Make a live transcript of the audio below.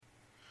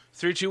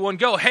3, 2, 1,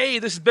 go. Hey,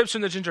 this is Bibbs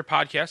from the Ginger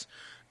Podcast,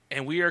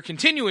 and we are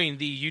continuing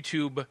the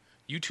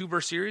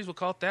YouTuber series. We'll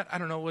call it that. I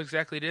don't know what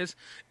exactly it is.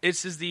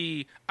 This is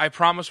the I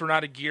Promise We're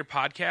Not a Gear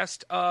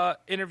podcast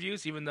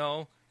interviews, even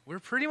though we're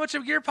pretty much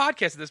a gear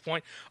podcast at this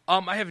point.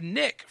 I have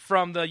Nick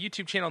from the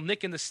YouTube channel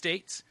Nick in the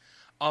States.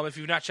 If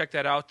you've not checked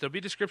that out, there'll be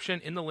a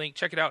description in the link.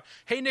 Check it out.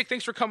 Hey, Nick,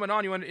 thanks for coming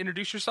on. You want to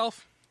introduce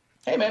yourself?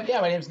 Hey, man.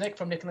 Yeah, my name's Nick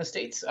from Nick in the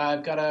States.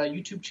 I've got a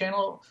YouTube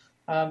channel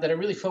that are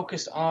really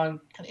focused on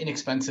kind of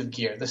inexpensive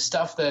gear, the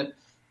stuff that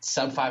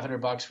sub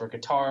 $500 for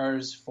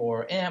guitars,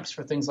 for amps,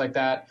 for things like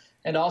that,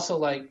 and also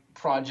like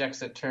projects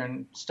that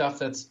turn stuff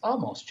that's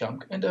almost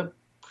junk into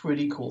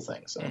pretty cool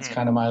things. So it's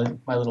kind of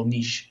my little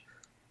niche.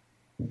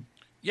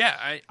 Yeah,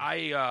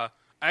 I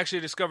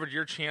actually discovered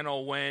your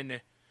channel when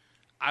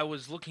I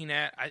was looking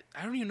at I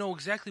don't even know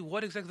exactly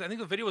what exactly. I think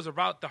the video was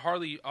about the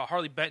Harley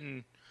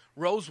Benton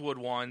Rosewood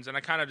ones, and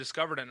I kind of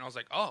discovered it, and I was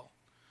like, oh.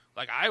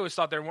 Like, I always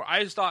thought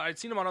I'd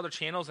seen them on other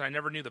channels, and I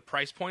never knew the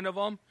price point of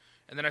them.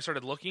 And then I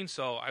started looking,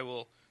 so I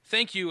will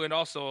thank you and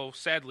also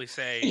sadly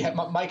say... Yeah,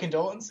 my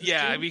condolences.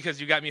 Yeah,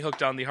 because you got me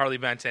hooked on the Harley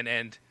Benton,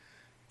 and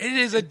it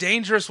is a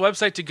dangerous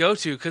website to go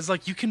to, because,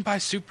 like, you can buy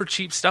super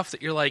cheap stuff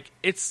that you're like,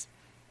 it's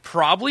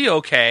probably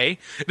okay,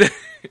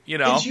 you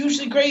know? It's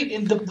usually great.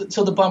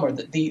 So the bummer,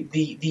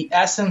 the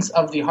essence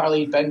of the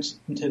Harley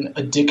Benton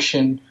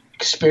addiction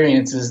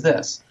experience is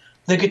this.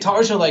 The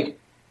guitars are like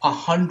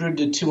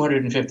 $100 to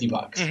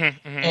 $250,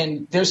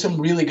 and there's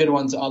some really good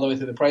ones all the way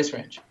through the price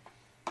range.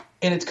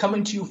 And it's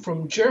coming to you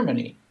from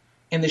Germany,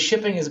 and the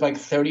shipping is like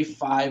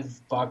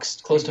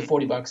 $35, close to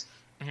 $40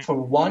 for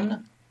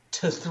 1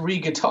 to 3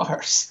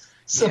 guitars.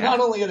 So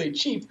not only are they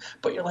cheap,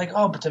 but you're like,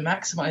 oh, but to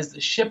maximize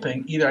the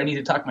shipping, either I need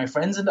to talk my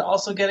friends into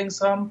also getting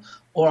some,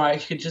 or I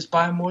could just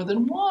buy more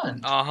than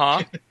one.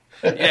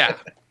 Yeah,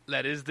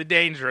 that is the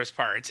dangerous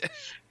part.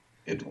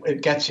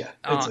 It gets you.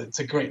 It's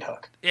a great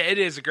hook. Yeah, it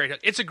is a great hook.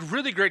 It's a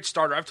really great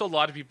starter. I've told a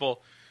lot of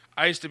people,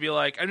 I used to be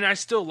like, I mean, I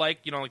still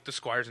like, like the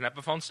Squiers and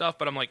Epiphone stuff,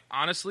 but I'm like,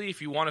 honestly,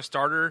 if you want a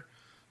starter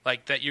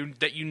like that you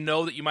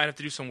know that you might have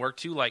to do some work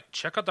to, like,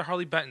 check out the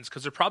Harley Bentons,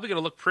 because they're probably going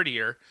to look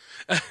prettier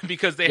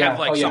because they have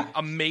some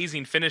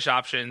amazing finish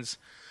options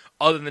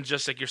other than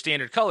just like your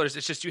standard colors.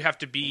 It's just you're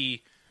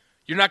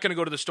not going to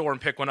go to the store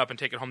and pick one up and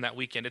take it home that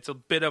weekend. It's a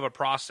bit of a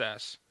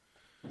process.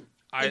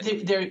 It's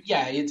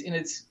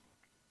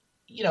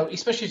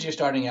especially as you're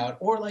starting out,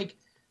 or like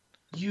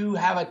you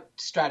have a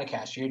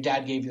Stratocaster, your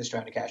dad gave you the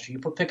Stratocaster, you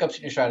put pickups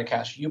in your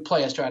Stratocaster, you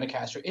play a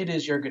Stratocaster, it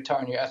is your guitar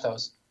and your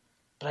ethos.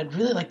 But I'd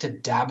really like to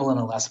dabble in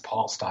a Les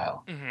Paul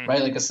style,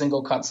 right? Like a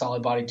single cut,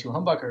 solid body, 2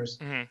 humbuckers.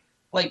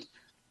 Like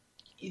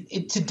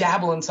to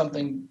dabble in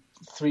something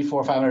 $300,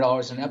 $400,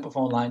 $500 in an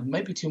Epiphone line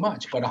might be too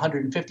much, but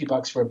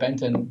 $150 for a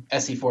Benton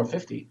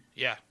SE450.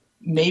 Yeah.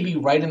 Maybe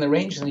right in the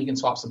range, and then you can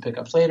swap some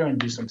pickups later and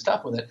do some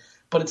stuff with it.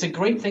 But it's a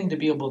great thing to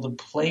be able to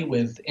play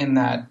with in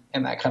that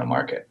kind of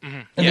market.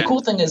 And the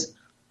cool thing is,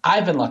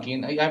 I've been lucky,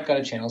 and I've got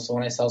a channel, so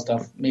when I sell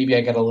stuff, maybe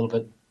I get a little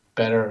bit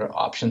better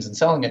options in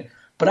selling it.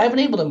 But I've been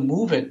able to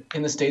move it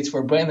in the States for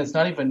a brand that's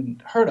not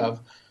even heard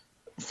of.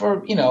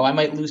 For, I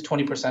might lose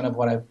 20% of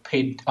what I've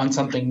paid on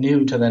something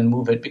new to then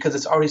move it because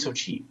it's already so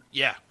cheap.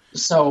 Yeah.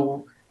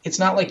 So it's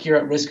not like you're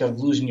at risk of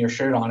losing your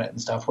shirt on it and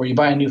stuff, where you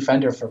buy a new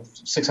Fender for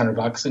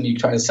 $600 and you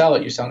try to sell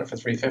it, you're selling it for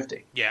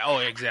 $350. Yeah,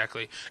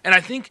 exactly. And I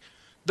think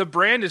the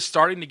brand is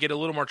starting to get a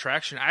little more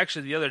traction.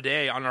 Actually, the other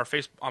day on my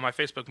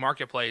Facebook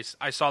Marketplace,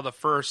 I saw the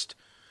first,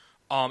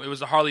 it was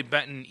the Harley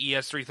Benton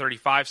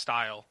ES335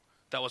 style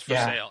that was for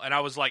sale. And I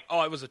was like,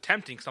 it was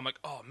tempting, because I'm like,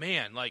 oh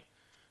man, like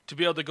to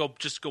be able to go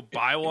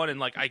buy one and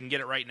like I can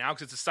get it right now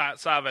because it's a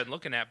style I've been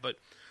looking at. But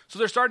so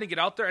they're starting to get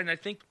out there, and I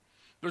think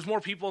there's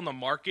more people in the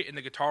market in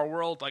the guitar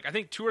world. Like I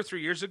think 2 or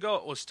 3 years ago,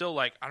 it was still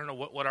like, I don't know,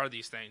 what are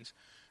these things?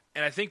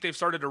 And I think they've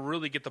started to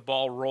really get the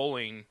ball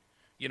rolling,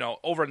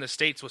 over in the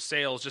States with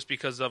sales, just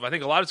because of, I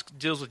think a lot of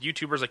deals with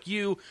YouTubers like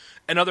you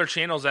and other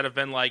channels that have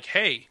been like,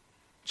 hey,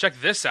 check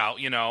this out,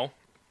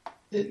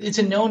 It's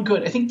a known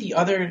good. I think the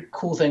other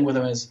cool thing with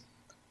them is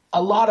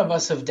a lot of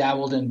us have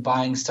dabbled in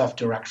buying stuff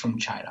direct from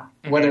China,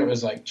 whether it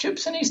was like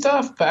Gibson-y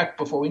stuff back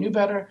before we knew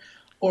better,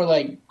 or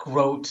like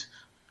Grote,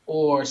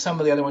 or some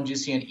of the other ones you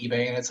see on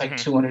eBay, and it's like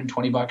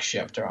 $220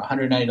 shipped or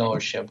 $190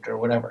 shipped or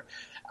whatever.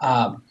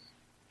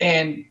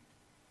 And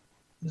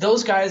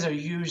those guys are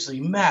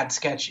usually mad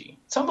sketchy.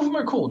 Some of them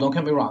are cool, don't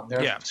get me wrong.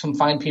 There are some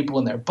fine people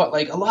in there. But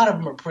like a lot of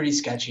them are pretty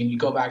sketchy, and you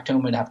go back to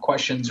them and have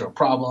questions or a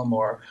problem,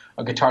 or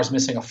a guitar's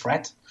missing a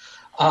fret.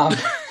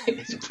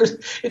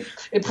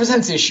 It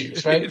presents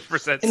issues, right?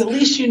 And at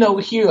least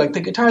here, like the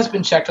guitar's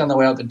been checked on the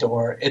way out the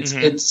door.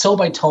 It's sold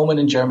by Thomann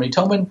in Germany.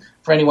 Thomann,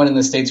 for anyone in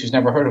the States who's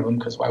never heard of them,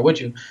 because why would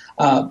you?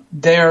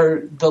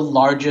 They're the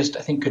largest,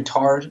 I think,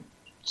 guitar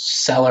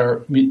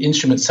seller,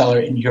 instrument seller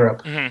in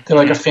Europe. They're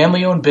like a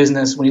family-owned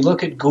business. When you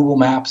look at Google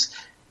Maps,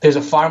 there's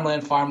a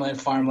farmland,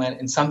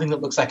 and something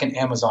that looks like an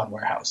Amazon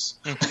warehouse.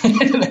 And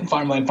then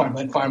farmland,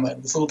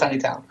 this little tiny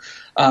town.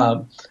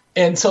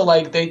 And so,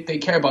 like, they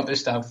care about their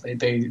stuff.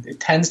 It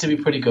tends to be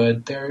pretty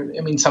good.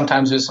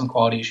 Sometimes there's some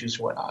quality issues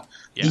or whatnot.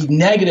 Yeah. The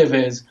negative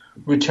is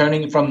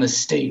returning from the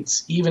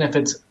States, even if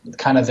it's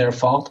kind of their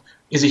fault,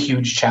 is a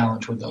huge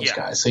challenge with those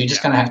guys. So you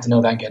just kind of have to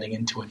know that getting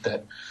into it,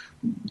 that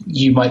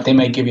they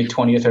might give you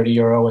 20 or 30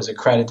 euro as a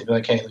credit to be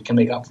like, hey, we can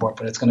make up for it,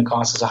 but it's going to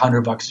cost us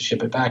 $100 to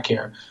ship it back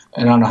here.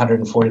 And on a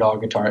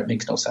 $140 guitar, it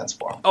makes no sense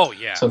for them. Oh,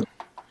 yeah. So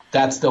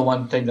that's the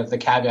one thing, that the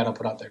caveat I'll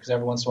put out there, because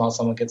every once in a while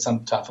someone gets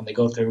something tough and they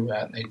go through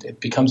that, and it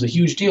becomes a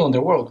huge deal in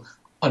their world,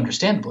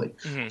 understandably.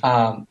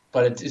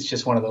 But it's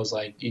just one of those,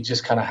 like, you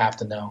just kind of have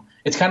to know.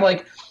 It's kind of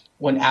like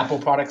when Apple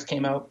products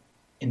came out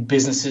and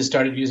businesses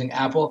started using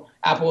Apple.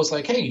 Apple was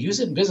like, hey, use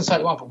it in business how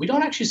you want, but we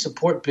don't actually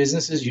support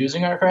businesses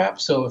using our crap,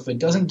 so if it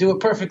doesn't do it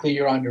perfectly,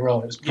 you're on your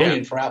own. It was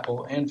brilliant for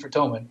Apple and for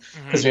Thomann,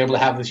 because they're able to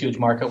have this huge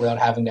market without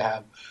having to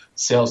have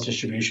sales,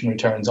 distribution,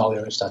 returns, all the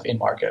other stuff in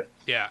market.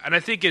 Yeah, and I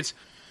think it's,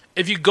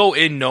 if you go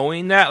in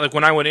knowing that, like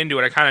when I went into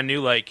it, I kind of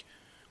knew, like,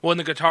 well, in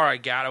the guitar I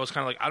got, I was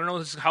kind of like, I don't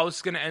know how this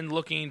is going to end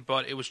looking,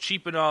 but it was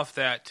cheap enough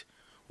that,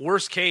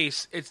 worst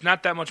case, it's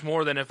not that much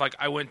more than if, like,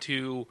 I went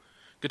to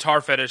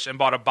Guitar Fetish and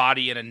bought a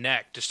body and a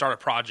neck to start a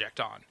project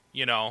on,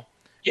 you know?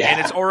 Yeah.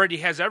 And it's already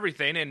has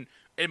everything, and,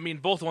 I mean,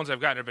 both the ones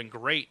I've gotten have been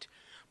great,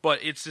 but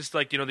it's just,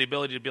 like, you know, the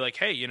ability to be like,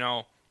 hey, you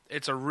know,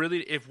 it's a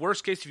really, if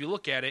worst case, if you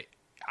look at it,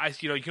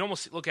 you can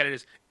almost look at it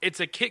as, it's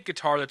a kit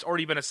guitar that's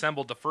already been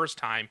assembled the first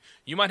time.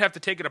 You might have to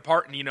take it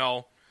apart and, you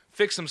know,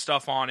 fix some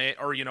stuff on it,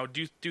 or, you know,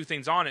 do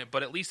things on it,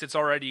 but at least it's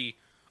already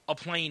a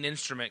plain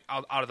instrument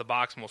out of the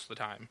box most of the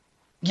time.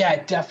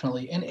 Yeah,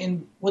 definitely.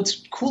 And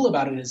what's cool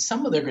about it is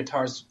some of their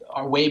guitars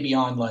are way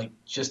beyond, like,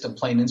 just a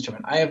plain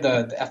instrument. I have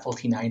the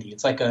FLT90.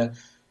 It's like a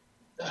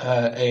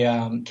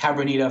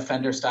Cabronita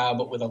Fender style,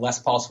 but with a Les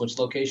Paul switch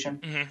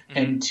location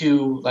and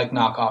two, like,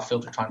 knockoff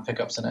Filtertron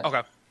pickups in it.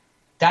 Okay.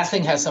 That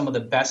thing has some of the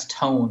best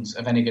tones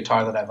of any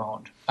guitar that I've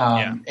owned.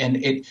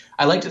 And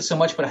I liked it so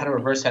much, but it had a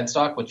reverse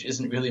headstock, which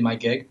isn't really my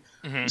gig.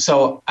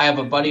 So I have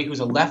a buddy who's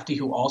a lefty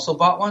who also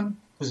bought one,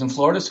 who's in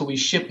Florida, so we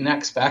ship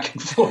necks back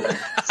and forth.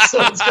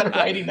 So it's got a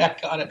righty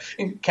neck on it,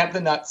 and kept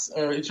the nuts,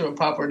 or into a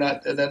proper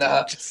nut, and then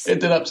it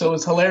did up. So it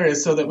was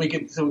hilarious, so we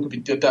could be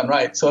done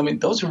right. So I mean,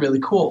 those are really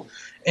cool.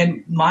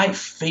 And my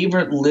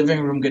favorite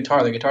living room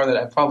guitar, the guitar that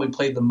I've probably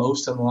played the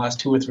most in the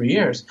last 2 or 3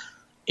 years,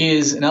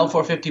 is an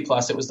L450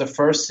 Plus. It was the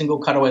first single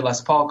cutaway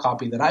Les Paul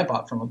copy that I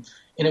bought from him,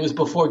 and it was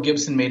before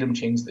Gibson made him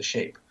change the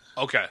shape.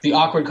 Okay. The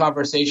awkward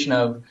conversation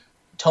of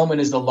Thomann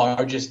is the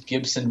largest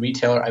Gibson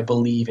retailer, I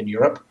believe, in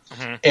Europe,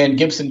 and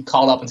Gibson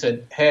called up and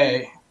said,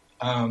 hey,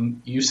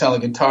 you sell a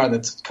guitar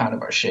that's kind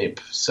of our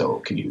shape, so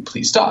can you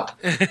please stop?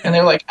 And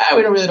they're like,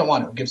 we don't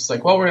want to. Gibson's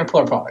like, well, we're going to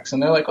pull our products.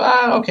 And they're like,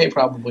 okay,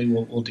 probably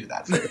we'll do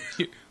that for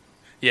you.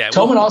 Yeah,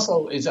 Thomann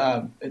also is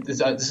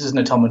this isn't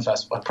a Thomann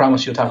fest. I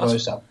promise you'll talk about other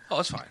stuff. Oh,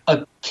 that's fine.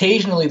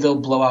 Occasionally they'll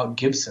blow out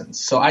Gibsons.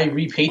 So I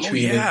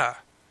repatriated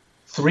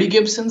 3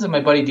 Gibsons, and my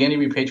buddy Danny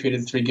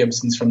repatriated 3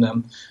 Gibsons from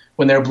them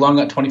when they were blowing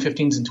out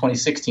 2015s and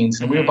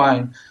 2016s.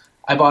 And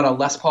I bought a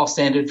Les Paul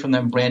Standard from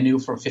them brand new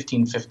for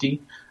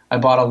 $1,550. I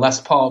bought a Les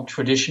Paul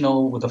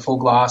Traditional with a full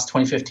gloss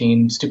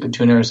 2015, stupid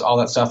tuners, all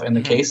that stuff in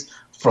the case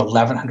for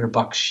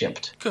 $1,100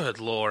 shipped. Good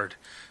Lord.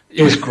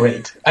 It was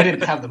great. I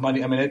didn't have the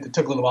money. I mean, it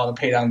took a little while to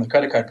pay down the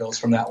credit card bills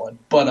from that one,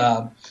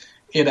 but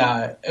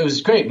it was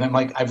great. And I'm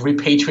like, I've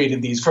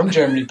repatriated these from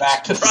Germany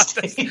back to the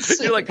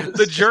States. You're like,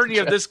 the journey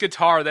of this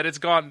guitar that it's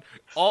gone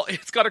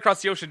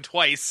across the ocean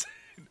twice.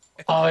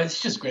 Oh,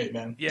 it's just great,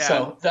 man. Yeah.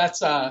 So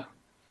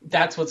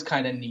that's what's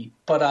kind of neat.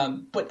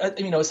 But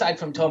you know, aside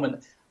from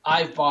Thomann,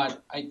 I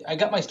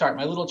got my start,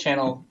 my little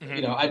channel.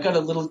 You know, I've got a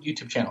little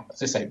YouTube channel.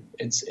 As I say,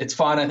 it's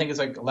fun. I think it's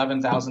like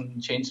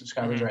 11,000 change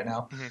subscribers right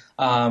now.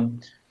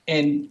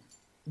 And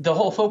the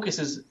whole focus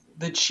is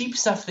the cheap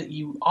stuff that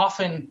you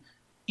often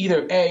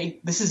either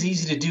this is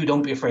easy to do,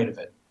 don't be afraid of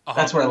it.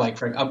 That's what I like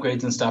for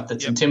upgrades and stuff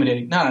that's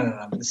intimidating.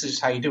 No. This is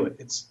just how you do it.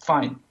 It's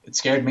fine. It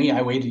scared me.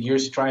 I waited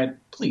years to try it.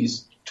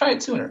 Please try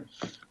it sooner.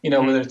 You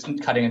know, whether it's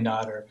cutting a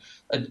nut or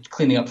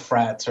cleaning up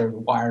frets or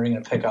wiring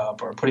a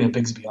pickup or putting a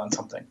Bigsby on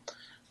something.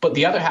 But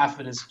the other half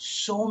of it is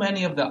so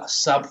many of the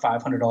sub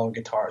 $500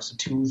 guitars, the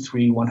 $200,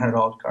 $300,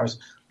 $100 guitars,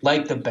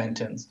 like the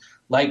Bentons,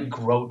 like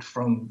Grote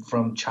from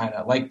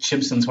China, like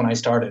Gibsons when I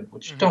started,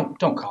 which don't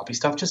copy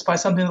stuff, just buy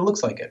something that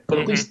looks like it, but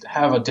at least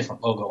have a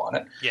different logo on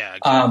it. Yeah,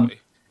 exactly.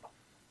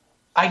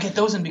 I get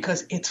those in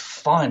because it's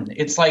fun.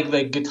 It's like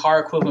the guitar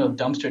equivalent of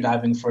dumpster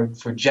diving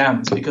for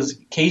gems, because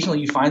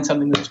occasionally you find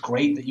something that's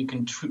great that you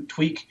can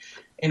tweak.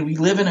 And we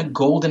live in a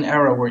golden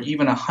era where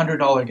even a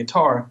 $100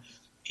 guitar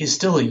is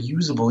still a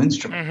usable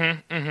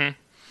instrument. Yeah.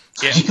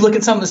 You look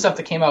at some of the stuff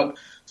that came out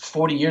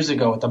 40 years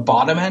ago at the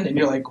bottom end, and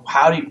you're like,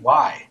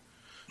 why?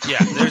 Yeah,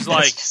 there's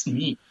like, it's just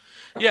neat.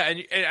 Yeah,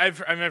 and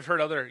I've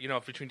heard other, you know,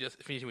 between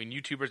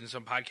YouTubers and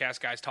some podcast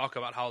guys talk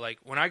about how, like,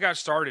 when I got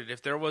started,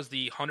 if there was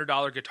the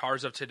 $100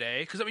 guitars of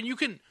today, because I mean, you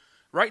can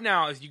right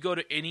now, if you go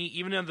to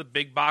even in the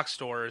big box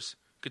stores,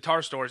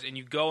 guitar stores and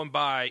you go and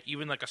buy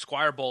even like a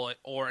Squire Bullet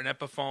or an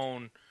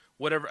Epiphone,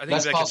 whatever. I think Les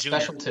it's like Paul a Junior.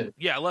 Special 2.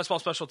 Yeah, Les Paul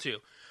Special 2.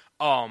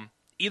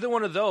 Either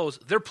one of those,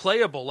 they're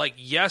playable. Like,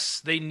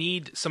 yes, they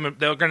need some.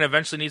 They're going to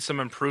eventually need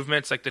some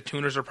improvements. Like the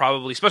tuners are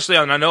probably, especially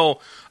on. I know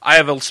I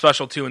have a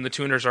Special 2, and the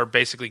tuners are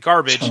basically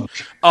garbage.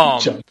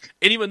 And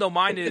even though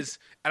mine is,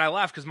 and I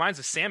laugh because mine's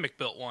a Samick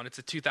built one. It's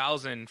a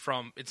 2000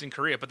 it's in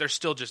Korea, but they're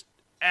still just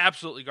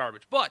absolutely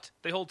garbage. But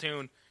they hold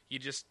tune. You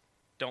just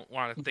don't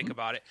want to think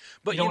about it.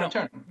 But you don't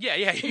turn. Yeah,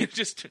 you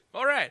just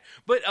all right.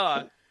 But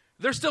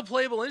they're still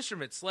playable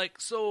instruments. Like,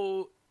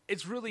 so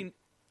it's really.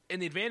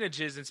 And the advantage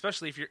is,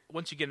 especially if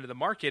once you get into the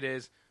market,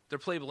 is they're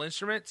playable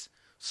instruments.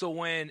 So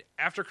when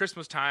after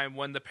Christmas time,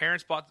 when the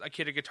parents bought a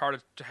kid a guitar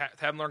to have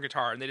him learn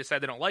guitar, and they decide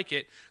they don't like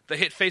it, they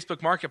hit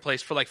Facebook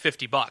Marketplace for like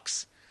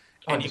 $50,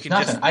 and you can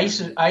nothing.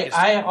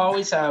 I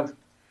always have.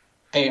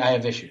 Hey, I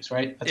have issues,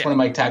 right? That's one of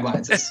my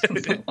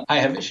taglines. I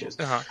have issues.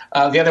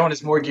 Uh-huh. The other one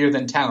is more gear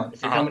than talent.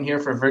 If you're coming here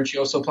for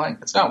virtuoso playing,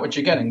 that's not what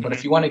you're getting. But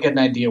if you want to get an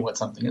idea what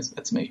something is,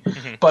 that's me.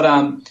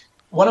 But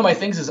one of my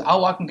things is I'll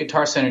walk in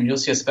Guitar Center and you'll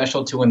see a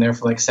Special 2 in there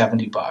for like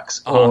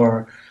 $70,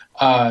 or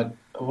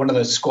one of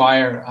the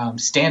Squire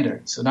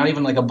standards. So not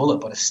even like a Bullet,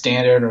 but a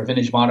standard or a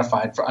vintage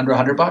modified for under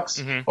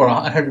 $100 or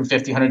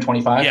 150,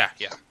 125. Yeah.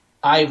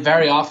 I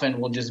very often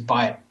will just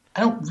buy it. I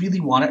don't really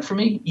want it for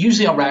me.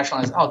 Usually I'll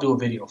rationalize, I'll do a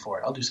video for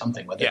it. I'll do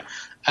something with it.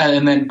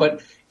 And then,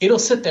 but it'll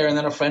sit there and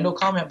then a friend will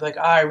call me up like,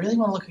 I really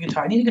want to look at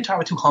guitar. I need a guitar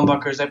with 2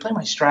 humbuckers. I play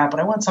my Strat, but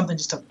I want something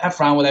just to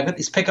F around with. I've got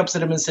these pickups that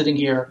have been sitting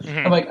here.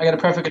 I'm like, I got a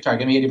perfect guitar.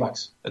 Give me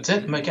 $80. That's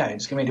it? I'm like, yeah,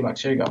 just give me $80.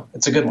 Here you go.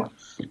 It's a good one.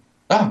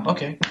 Oh,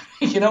 okay.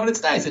 And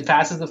it's nice. It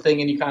passes the thing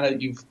and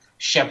you've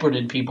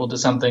shepherded people to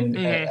something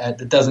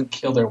that doesn't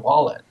kill their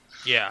wallet.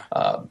 Yeah.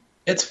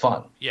 It's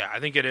fun. Yeah, I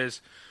think it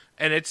is.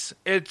 And it's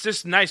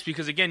just nice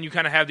because, again, you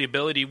kind of have the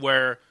ability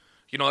where,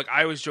 like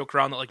I always joke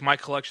around that like my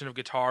collection of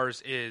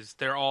guitars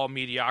they're all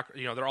mediocre.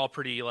 They're all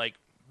pretty like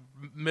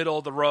middle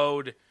of the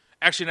road.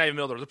 Actually, not even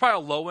middle of the road. They're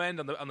probably low end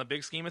on the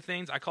big scheme of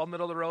things. I call them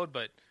middle of the road,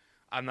 but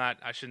I'm not.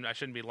 I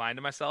shouldn't be lying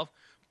to myself.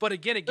 But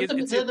again, it gives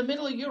it's the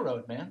middle of your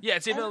road, man. Yeah,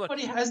 it's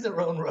everybody has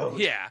their own road.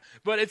 Yeah,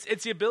 but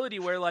it's the ability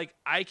where like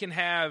I can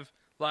have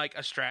like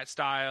a Strat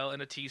style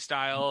and a T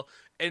style.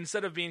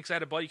 Instead of being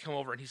excited, buddy come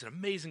over and he's an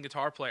amazing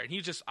guitar player, and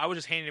I was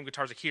just handing him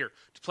guitars like, here,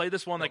 to play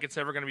this one like it's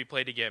never going to be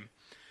played again.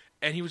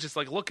 And he was just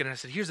like looking, and I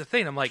said, here's the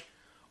thing. I'm like,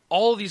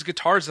 all of these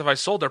guitars that I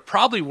sold, they're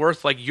probably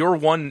worth like your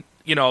one,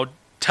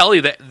 telly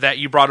that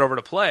you brought over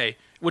to play,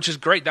 which is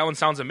great. That one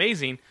sounds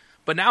amazing.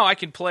 But now I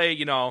can play,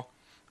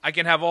 I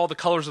can have all the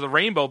colors of the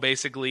rainbow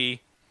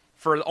basically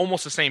for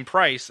almost the same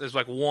price as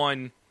like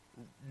one,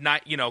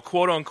 not,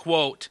 quote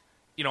unquote,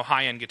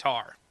 high end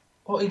guitar.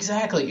 Well,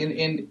 exactly,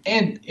 and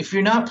if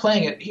you're not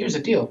playing it, here's the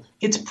deal: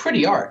 it's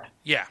pretty art.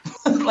 Yeah,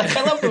 like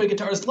I love the way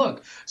guitars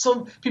look.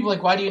 So people are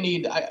like, why do you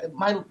need?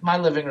 My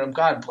living room?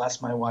 God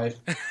bless my wife,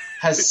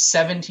 has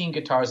 17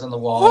 guitars on the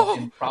wall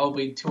and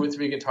probably 2 or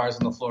 3 guitars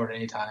on the floor at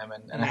any time,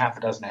 and a half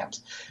a dozen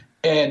amps.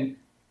 And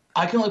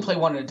I can only play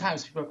one at a time.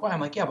 So people are like, why?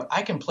 I'm like, yeah, but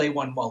I can play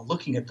one while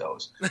looking at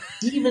those.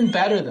 Even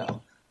better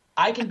though.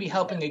 I can be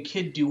helping a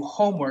kid do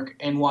homework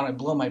and want to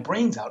blow my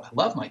brains out. I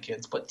love my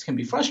kids, but it can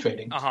be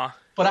frustrating.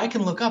 But I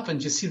can look up and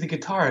just see the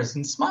guitars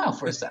and smile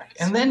for a sec,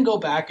 and then go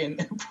back and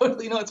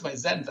put, it's my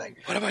Zen thing.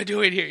 What am I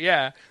doing here?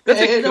 Yeah, that's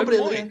a good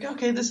point.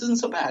 Okay, this isn't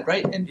so bad,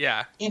 right? And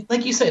yeah, and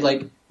like you say,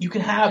 like you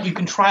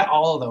can try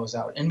all of those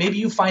out, and maybe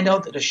you find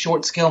out that a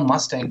short scale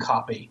Mustang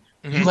copy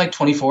you like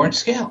 24-inch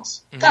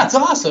scales. That's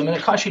awesome, and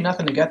it costs you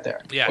nothing to get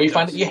there. Yeah, or you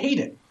find that you hate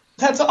it.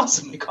 That's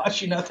awesome. It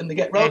costs you nothing to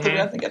get nothing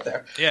to get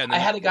there. Yeah, I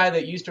had a guy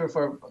that used to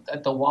refer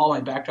at the wall.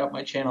 I backdrop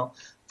my channel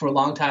for a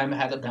long time. I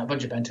had a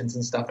bunch of Bentons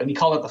and stuff, and he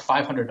called it the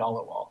 $500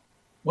 wall.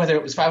 Whether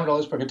it was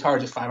 $500 per guitar or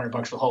just $500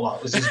 for the whole lot,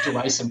 it was just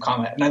derisive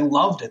comment, and I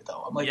loved it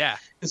though. I'm like,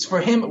 because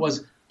for him it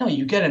was no.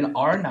 You get an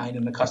R9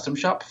 in a custom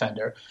shop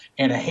Fender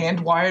and a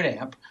hand wired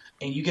amp,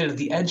 and you get at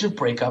the edge of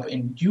breakup,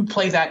 and you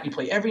play that. You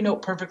play every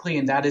note perfectly,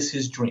 and that is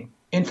his dream.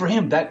 And for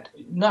him, that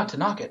not to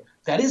knock it,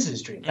 that is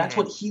his dream. That's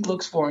what he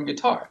looks for in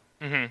guitar.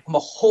 From a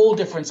whole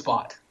different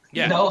spot.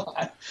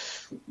 Yeah.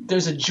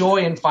 There's a joy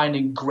in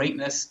finding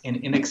greatness in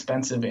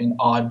inexpensive and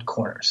odd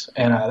corners,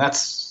 and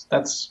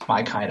that's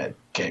my kind of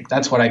gig.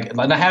 That's what I get.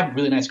 And I have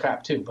really nice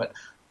crap too, but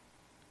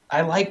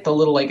I like the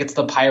little it's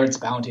the pirate's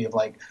bounty of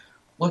like,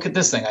 look at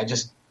this thing. I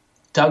just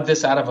dug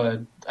this out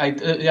of I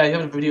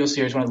have a video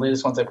series. One of the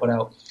latest ones I put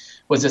out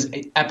was this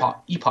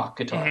Epoch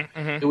guitar.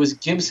 It was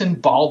Gibson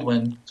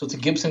Baldwin, so it's a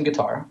Gibson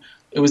guitar.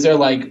 It was their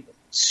like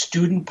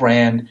student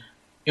brand.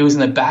 It was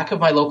in the back of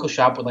my local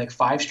shop with like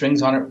 5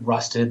 strings on it,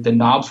 rusted. The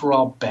knobs were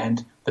all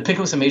bent. The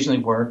pickups amazingly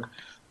work.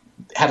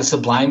 Had a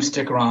Sublime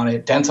sticker on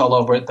it, dents all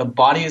over it. The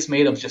body is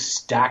made of just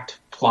stacked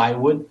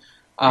plywood,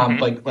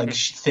 like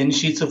thin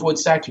sheets of wood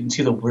stacked. You can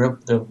see the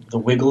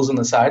wiggles in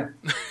the side.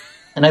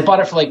 And I bought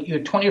it for like either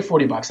 $20 or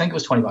 $40. I think it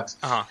was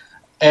 $20.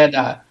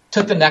 And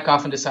took the neck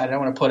off and decided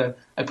I put a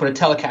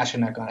Telecaster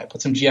neck on it.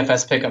 Put some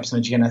GFS pickups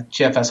and a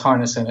GFS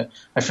harness in it.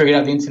 I figured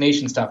out the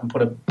intonation stuff and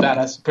put a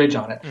badass bridge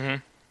on it.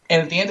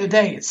 And at the end of the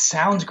day, it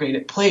sounds great.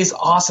 It plays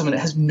awesome, and it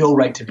has no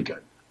right to be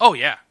good. Oh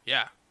yeah,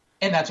 yeah.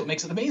 And that's what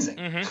makes it amazing.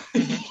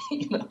 Mm-hmm.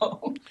 You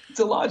know, it's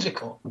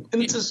illogical,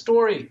 and it's a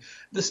story.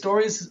 The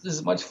story is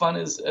as much fun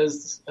as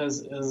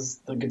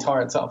the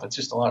guitar itself. It's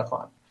just a lot of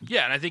fun.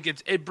 Yeah, and I think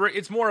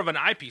it's more of an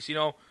eyepiece. You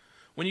know,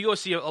 when you go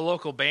see a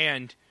local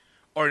band,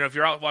 or if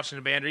you're out watching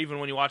a band, or even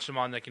when you watch them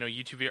on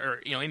YouTube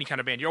or any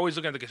kind of band, you're always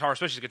looking at the guitar,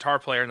 especially the guitar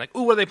player, and like,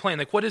 ooh, what are they playing?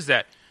 Like, what is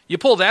that? You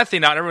pull that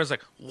thing out, and everyone's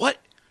like, what?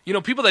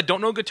 People that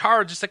don't know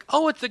guitar are just like,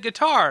 oh, it's a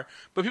guitar.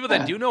 But people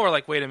that do know are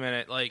like, wait a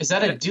minute, like, is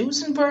that a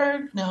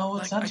Duesenberg? No,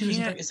 it's not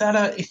Duesenberg. Is that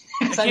a?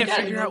 I can't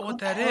figure out what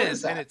that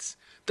is, and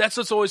that's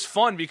what's always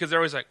fun because they're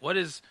always like, what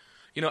is?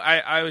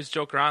 I always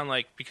joke around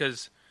like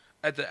because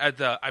I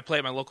play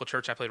at my local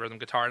church, I play rhythm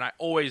guitar, and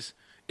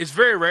it's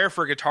very rare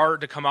for a guitar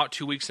to come out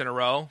 2 weeks in a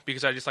row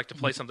because I just like to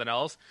play something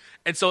else.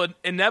 And so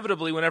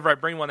inevitably, whenever I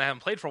bring one that I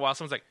haven't played for a while,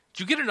 someone's like, did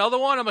you get another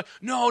one? I'm like,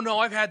 no,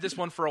 I've had this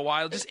one for a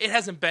while. Just it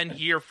hasn't been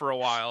here for a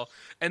while.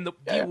 And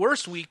the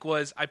worst week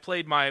was I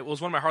played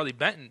was one of my Harley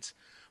Bentons,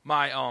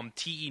 my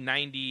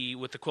TE90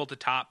 with the quilted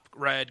top,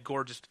 red,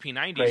 gorgeous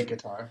P90. Great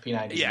guitar,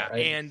 P90. Yeah, right?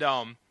 And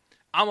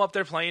I'm up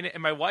there playing it,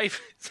 and my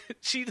wife,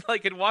 she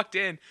like had walked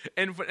in,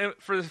 and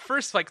for the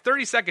first like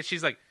 30 seconds,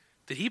 she's like,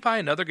 did he buy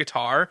another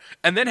guitar?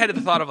 And then had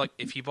the thought of like,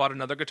 if he bought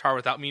another guitar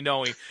without me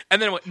knowing,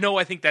 and then went, no,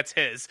 I think that's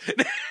his.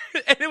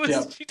 And it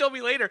was, she told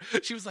me later,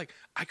 she was like,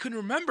 I couldn't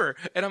remember.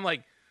 And I'm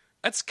like,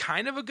 that's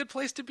kind of a good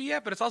place to be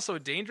at, but it's also a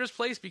dangerous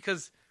place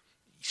because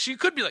she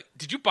could be like,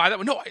 did you buy that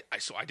one? No,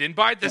 I didn't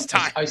buy it this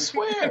time. I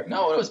swear.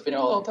 No, it's been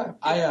all the time.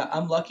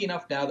 I'm lucky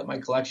enough now that my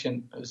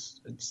collection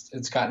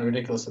it's gotten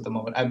ridiculous at the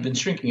moment. I've been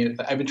shrinking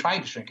it. I've been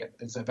trying to shrink it.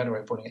 It's a better way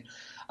of putting it.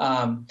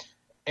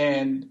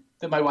 And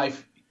that my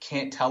wife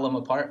can't tell them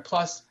apart.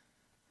 Plus,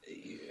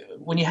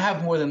 when you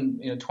have more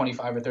than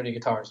 25 or 30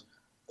 guitars,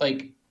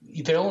 like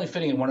they're only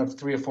fitting in one of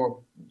three or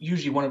four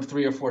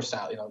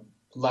style.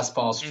 Les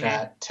Paul,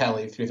 Strat,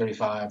 Tele,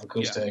 335,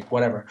 acoustic,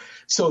 whatever.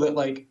 So that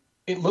like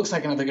it looks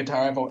like another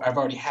guitar I've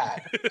already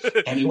had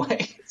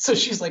anyway. So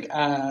she's like,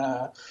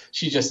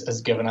 she just has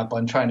given up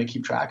on trying to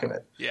keep track of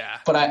it. Yeah.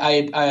 But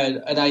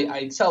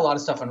I sell a lot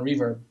of stuff on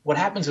Reverb. What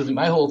happens with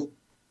my whole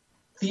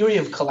theory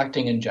of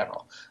collecting in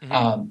general,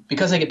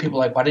 because I get people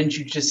like, why didn't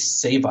you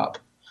just save up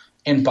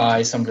and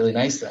buy some really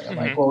nice thing? I'm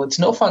like, well, it's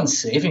no fun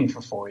saving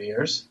for 4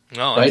 years,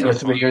 right? Or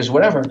 3 years,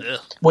 whatever.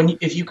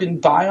 If you can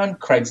buy on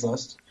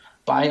Craigslist,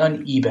 buy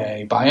on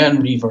eBay, buy on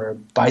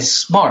Reverb, buy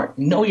smart,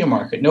 know your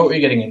market, know what you're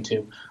getting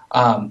into.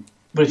 But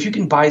if you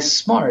can buy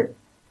smart,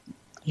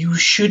 you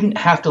shouldn't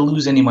have to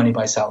lose any money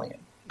by selling it.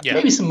 Yeah.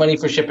 Maybe some money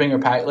for shipping or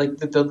pack, like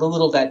the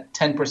little that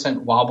 10%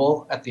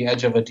 wobble at the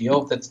edge of a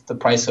deal. That's the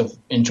price of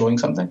enjoying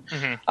something.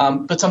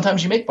 But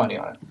sometimes you make money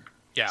on it.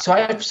 Yeah. So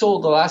I've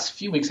sold the last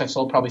few weeks. I've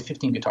sold probably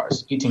 15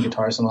 guitars, 18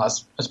 guitars in the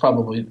last. It's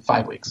probably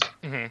 5 weeks.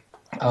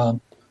 But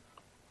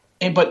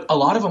a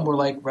lot of them were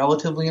like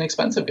relatively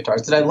inexpensive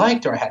guitars that I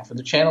liked or I had for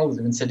the channel that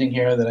have been sitting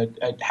here that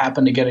I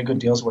happened to get at good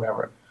deals,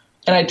 whatever.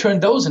 And I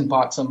turned those and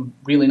bought some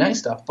really nice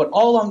stuff. But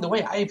all along the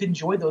way, I've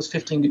enjoyed those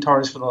 15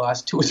 guitars for the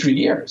last 2 or 3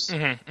 years.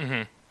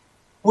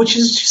 Which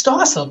is just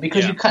awesome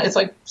because it's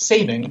like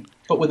saving,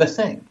 but with a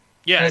thing.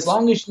 Yeah. And as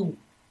long as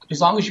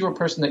you're a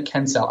person that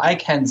can sell, I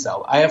can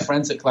sell. I have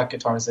friends that collect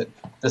guitars that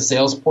the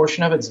sales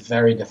portion of it's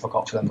very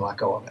difficult for them to let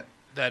go of it.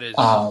 That is.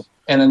 And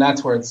then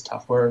that's where it's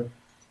tough, where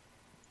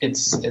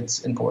it's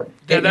important.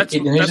 Yeah, that's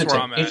where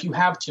I'm at. If you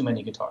have too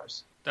many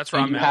guitars, that's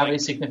where I'm at. You have a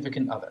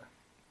significant other.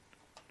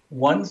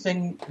 One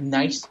thing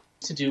nice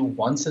to do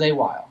once in a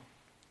while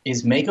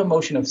is make a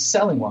motion of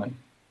selling one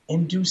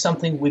and do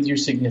something with your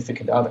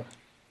significant other.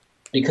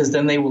 Because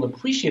then they will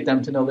appreciate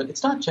them to know that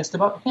it's not just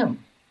about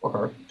him or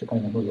her,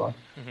 depending on who you are.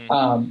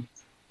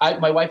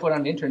 My wife went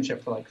on an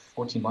internship for like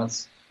 14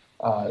 months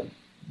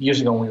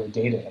years ago when we were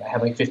dating, and I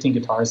had like 15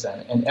 guitars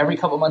then. And every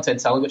couple of months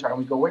I'd sell a guitar and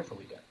we'd go away for a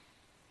weekend.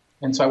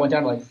 And so I went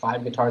down to like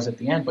 5 guitars at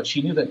the end, but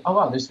she knew that, oh,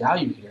 wow, there's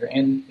value here.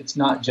 And it's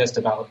not just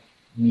about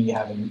me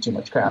having too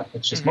much crap.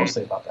 It's just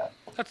mostly about that.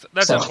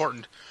 That's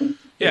important.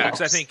 Yeah,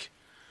 because I think,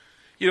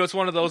 it's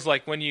one of those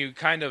like when you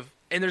kind of,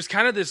 and there's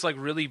kind of this like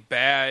really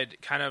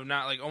bad kind of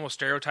not like almost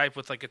stereotype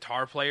with like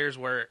guitar players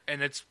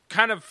and it's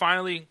kind of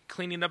finally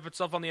cleaning up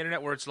itself on the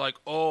internet where it's like,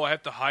 oh, I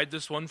have to hide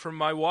this one from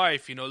my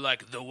wife,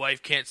 like the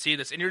wife can't see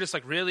this. And you're just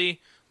like,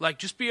 really? Like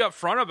just be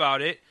upfront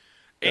about it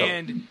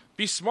and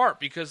be smart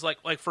because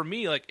like for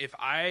me, like if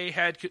I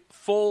had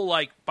full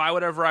like buy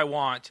whatever I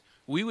want,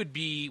 we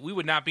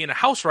would not be in a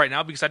house right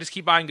now because I just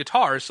keep buying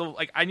guitars. So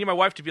like I need my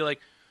wife to be like,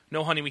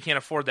 no, honey, we can't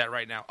afford that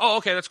right now. Oh,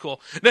 okay, that's cool.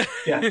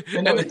 Yeah,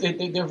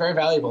 they're very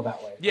valuable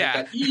that way.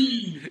 Yeah,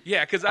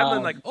 yeah, because I've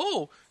been like,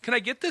 oh, can I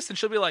get this? And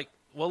she'll be like,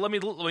 well, let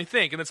me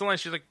think. And then sometimes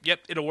she's like,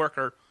 yep, it'll work.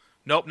 Or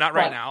nope, not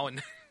right now.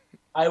 And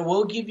I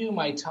will give you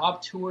my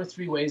top 2 or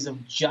 3 ways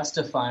of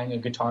justifying a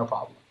guitar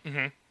problem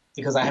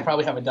because I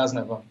probably have a dozen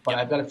of them, but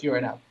I've got a few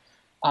right now.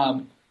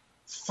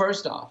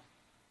 First off,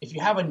 if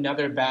you have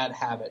another bad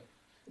habit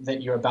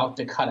that you're about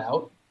to cut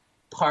out,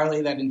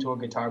 parlay that into a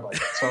guitar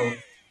budget. So.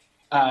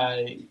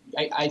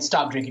 I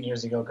stopped drinking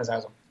years ago because I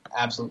was an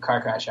absolute car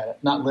crash at it.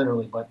 Not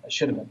literally, but I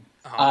should have been.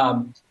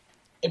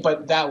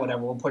 But that,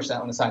 whatever, we'll push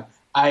that one aside.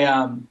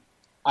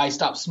 I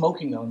stopped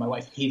smoking though, and my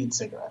wife hated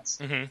cigarettes.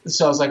 Mm-hmm.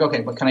 So I was like,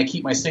 okay, but can I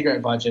keep my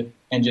cigarette budget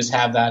and just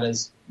have that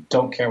as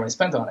don't care what I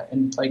spent on it?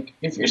 And like,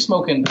 if you're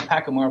smoking a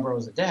pack of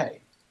Marlboros a day,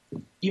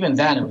 even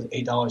then it was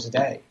 $8 a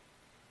day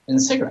in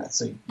cigarettes.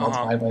 So you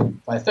multiply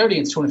by 30,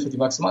 it's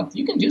 $250 a month.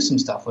 You can do some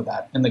stuff with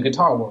that in the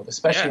guitar world,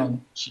 especially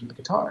on cheap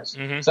guitars.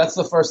 Mm-hmm. So that's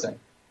the first thing.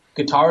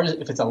 Guitars,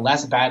 if it's a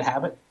less bad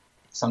habit,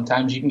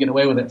 sometimes you can get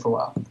away with it for a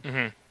while.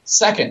 Mm-hmm.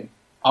 Second,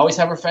 always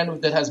have a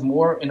friend that has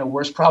more and a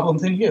worse problem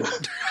than you.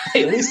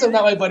 Hey, at least I'm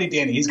not my buddy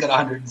Danny. He's got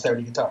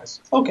 130 guitars.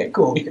 Okay,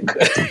 cool. You're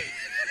good.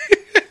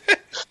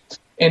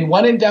 And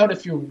when in doubt,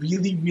 if you're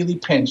really, really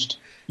pinched,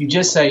 you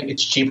just say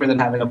it's cheaper than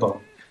having a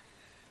boat.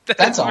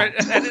 That's all.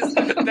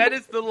 That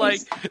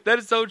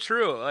is so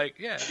true. Like,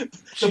 yeah,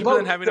 cheaper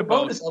than having a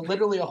boat. The boat is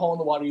literally a hole in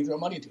the water you throw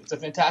money into. It's a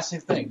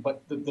fantastic thing,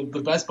 but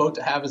the best boat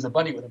to have is a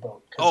buddy with a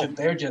boat because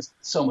they're just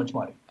so much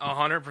money.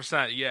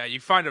 100%. Yeah,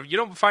 you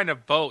don't find a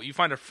boat, you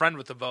find a friend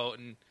with a boat,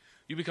 and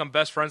you become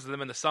best friends with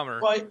them in the summer.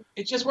 Well,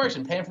 it just works.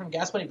 And paying for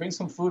gas money, bring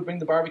some food, bring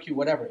the barbecue,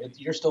 whatever.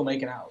 You're still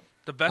making out.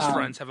 The best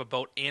friends have a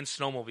boat and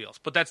snowmobiles,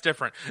 but that's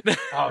different.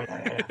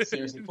 Yeah,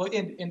 seriously. Well,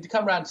 and to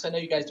come around, because I know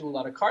you guys do a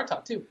lot of car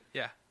talk too.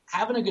 Yeah.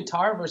 Having a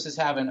guitar versus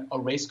having a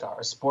race car,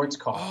 a sports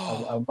car,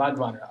 a mud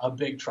runner, a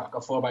big truck, a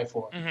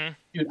 4x4. Mm-hmm.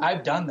 Dude,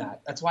 I've done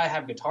that. That's why I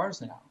have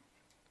guitars now.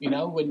 You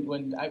know,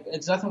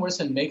 it's nothing worse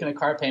than making a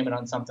car payment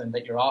on something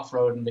that you're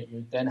off-road and that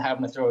you're then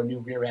having to throw a new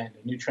rear end,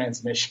 a new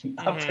transmission,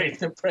 upgrade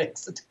the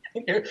brakes.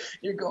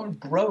 You're going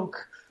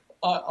broke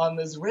on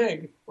this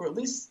rig, or at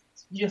least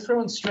you're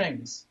throwing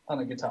strings on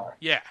a guitar.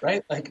 Yeah.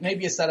 Right? Like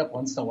maybe a setup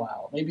once in a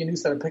while, maybe a new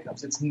set of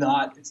pickups. It's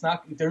not,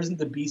 there isn't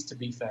the beast to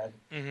be fed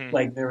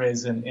like there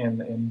is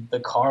in the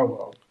car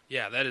world.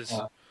 Yeah, that is,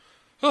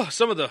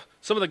 some of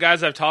the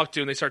guys I've talked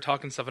to and they start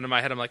talking stuff into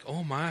my head. I'm like,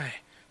 oh my,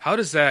 how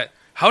do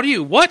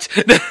you, what?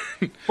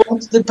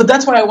 But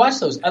that's why I watch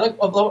those. I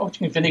love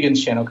watching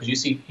Finnegan's channel because you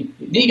see,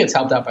 he gets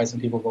helped out by some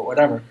people, but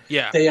whatever.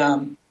 Yeah.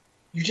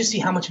 You just see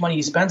how much money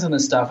he spends on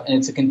this stuff, and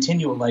it's a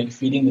continual, like,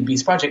 feeding the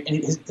beast project.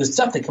 And the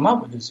stuff they come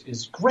up with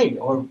is great.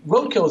 Or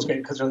Roadkill is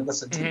great because they're like,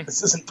 listen,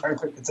 this isn't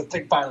perfect. It's a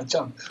big pile of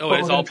junk. Oh,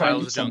 it's all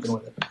piles of junk.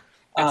 With it.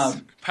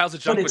 Piles of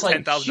junk with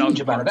 $10,000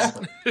 huge amount of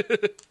effort.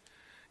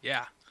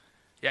 Yeah.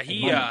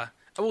 Yeah,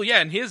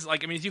 and his,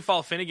 like, I mean, if you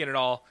follow Finnegan at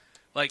all,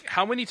 like,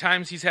 how many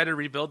times he's had to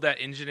rebuild that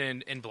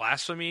engine in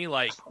Blasphemy?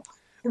 Like,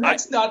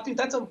 that's a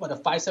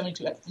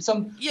 572,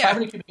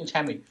 500 cubic inch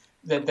Hemi.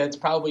 That's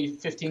probably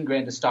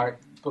 $15,000 to start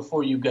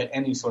before you get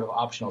any sort of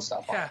optional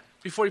stuff on. Yeah,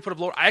 before you put a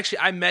blower.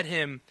 I met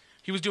him.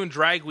 He was doing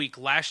Drag Week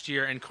last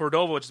year in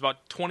Cordova, which is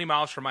about 20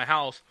 miles from my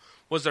house,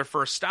 was their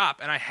first stop.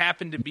 And I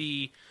happened to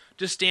be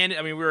just standing.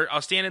 I mean, I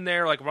was standing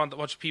there like around a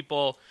bunch of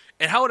people.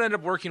 And how it ended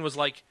up working was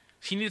like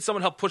he needed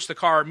someone to help push the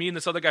car. Me and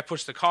this other guy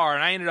pushed the car.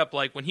 And I ended up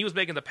like when he was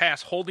making the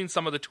pass, holding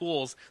some of the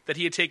tools that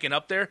he had taken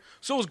up there.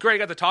 So it was great. I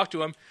got to talk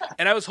to him.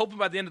 And I was hoping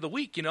by the end of the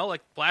week, you know,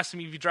 like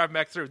Blasphemy, if you drive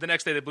back through. The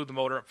next day they blew the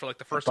motor up for like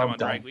the first time on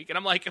Drag Week. And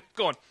I'm like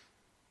going,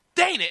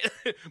 dang it.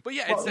 But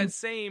yeah, it's that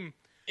same.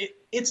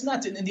 It's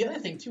nuts. And the other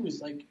thing too is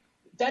like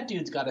that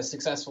dude's got a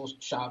successful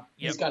shop.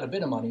 Yep. He's got a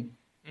bit of money.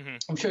 Mm-hmm.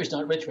 I'm sure he's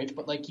not rich,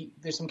 but like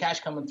there's some cash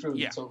coming through.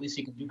 Yeah. So at least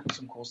he can do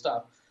some cool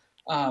stuff.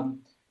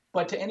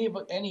 But to any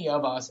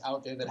of us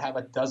out there that have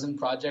a dozen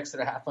projects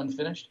that are half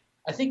unfinished,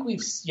 I think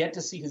we've yet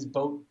to see his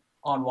boat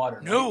on water.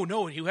 Right?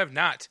 No, you have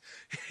not.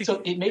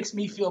 So it makes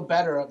me feel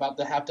better about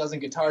the half dozen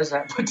guitars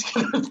that I put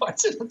together a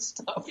bunch of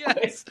stuff.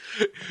 Yes.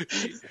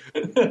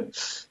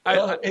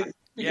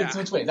 It's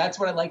which way. That's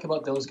what I like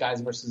about those guys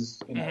versus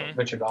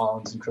Richard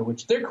Rollins and crew,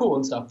 which they're cool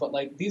and stuff. But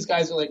like these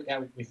guys are like, yeah,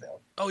 we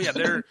failed. Oh yeah,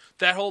 they're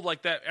that whole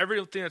like that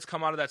everything that's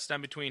come out of that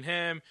stem between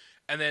him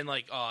and then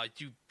like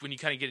when you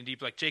kind of get in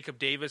deep like Jacob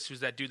Davis, who's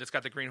that dude that's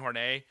got the Greenhorn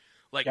A,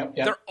 like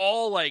they're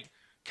all like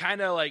kind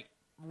of like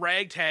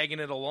ragtagging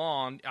it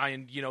along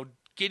and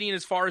getting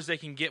as far as they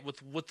can get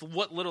with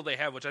what little they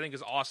have, which I think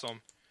is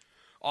awesome.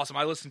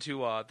 I listened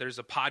to there's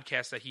a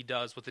podcast that he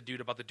does with the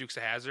dude about the Dukes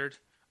of Hazzard.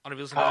 Have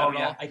you listened to that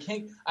at all? I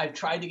can't. I've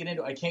tried to get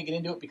into it. I can't get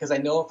into it because I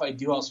know if I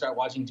do, I'll start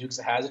watching Dukes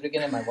of Hazzard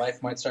again, and my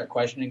wife might start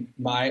questioning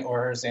my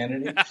or her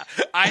sanity.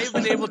 I have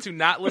been able to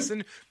not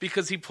listen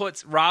because he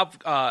puts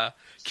Rob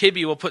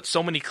Kibbe will put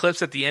so many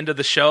clips at the end of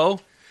the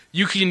show.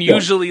 You can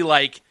usually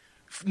like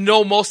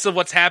know most of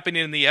what's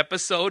happening in the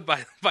episode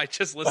by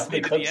just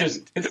listening to the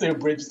end. It's their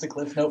bridge to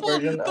Cliff Note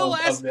version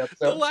of the episode.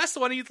 The last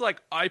one, he's like,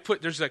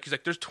 he's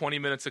like, there's 20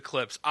 minutes of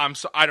clips. I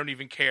don't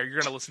even care.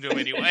 You're gonna listen to him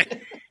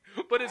anyway.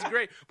 But it's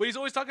great. But he's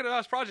always talking about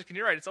his project, and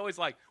you're right. It's always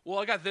like, well,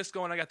 I got this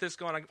going,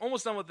 I'm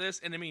almost done with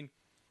this, and I mean,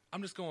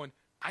 I'm just going,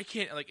 I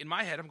can't, like, in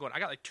my head, I'm going, I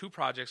got like 2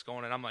 projects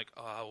going, and I'm like,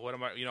 what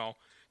am I,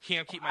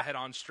 can't keep my head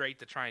on straight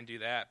to try and do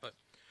that. But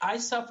I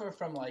suffer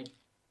from, like,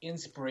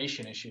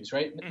 inspiration issues,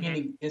 right? Mm-hmm.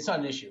 Meaning, it's not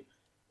an issue.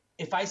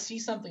 If I see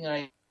something and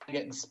I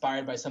get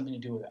inspired by something to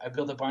do with it, I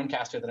built a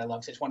Barncaster that I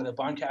love. So it's one of the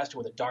Barncaster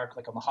with a dark,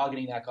 like a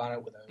mahogany neck on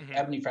it with an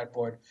ebony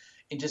fretboard,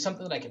 and just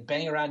something that I can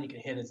bang around, you can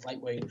hit, it's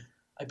lightweight.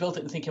 I built it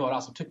and thinking about it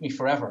also. It took me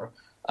forever,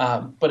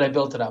 but I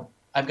built it up.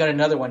 I've got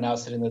another one now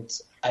sitting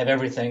I have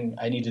everything.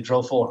 I need to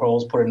drill 4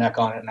 holes, put a neck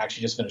on it, and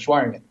actually just finish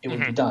wiring it. It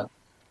would be done.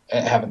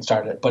 I haven't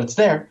started it, but it's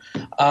there.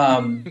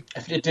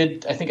 If it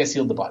did, I think I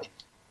sealed the body.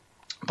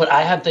 But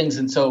I have things,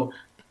 and so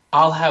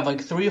I'll have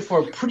like 3 or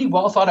 4 pretty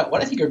well thought out,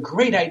 what I think are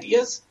great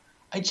ideas.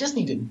 I just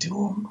need to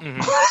do them.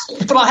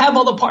 But I'll have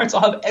all the parts.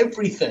 I'll have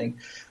everything.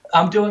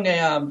 I'm doing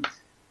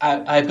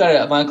I've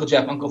got my Uncle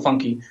Jeff, Uncle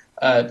Funky,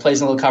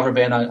 plays in a little cover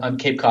band on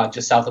Cape Cod,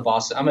 just south of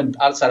Boston. I'm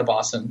outside of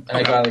Boston, and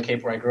I go out of the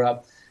Cape where I grew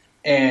up.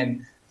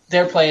 And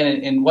they're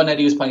playing, and one night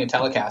he was playing a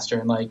Telecaster,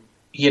 and like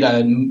he had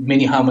a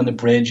mini hum on the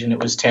bridge, and it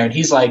was tearing.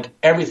 He's like,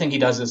 everything he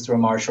does is through a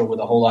Marshall with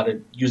a whole lot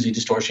of usually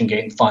distortion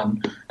gain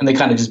fun, and they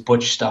kind of just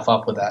butch stuff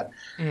up with that.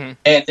 And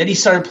then he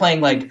started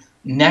playing like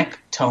neck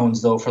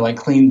tones though for like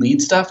clean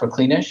lead stuff or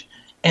cleanish,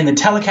 and the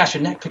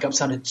Telecaster neck pickup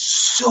sounded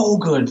so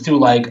good through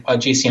like a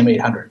JCM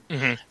 800,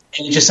 and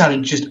it just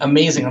sounded just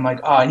amazing. I'm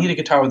like, oh, I need a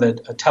guitar with a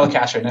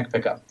Telecaster neck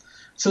pickup.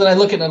 So then I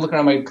look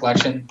around my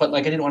collection, but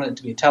like I didn't want it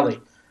to be a Tele,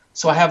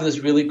 so I have this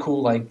really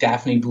cool like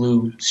Daphne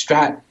Blue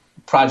Strat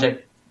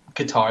project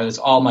guitar that's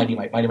all Mighty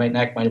Mite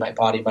neck, Mighty Mite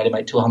body, Mighty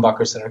Mite tool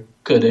humbuckers that are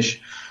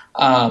goodish.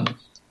 And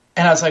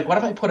I was like, what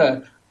if I put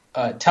a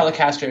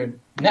Telecaster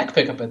neck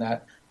pickup in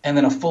that, and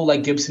then a full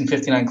like Gibson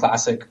 59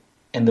 Classic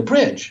in the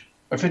bridge,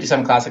 or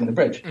 57 Classic in the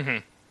bridge?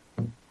 And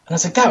I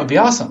was like, that would be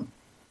awesome.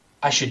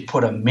 I should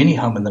put a mini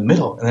hum in the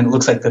middle, and then it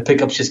looks like the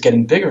pickup's just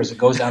getting bigger as it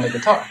goes down the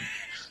guitar.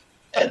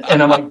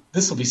 And I'm like,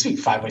 this will be sweet.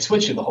 5-way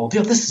switcher, the whole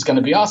deal. This is going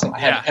to be awesome. I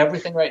have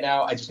everything right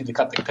now. I just need to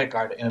cut the pick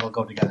guard, and it'll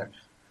go together.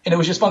 And it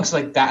was just fun because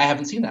like that, I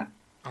haven't seen that.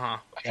 I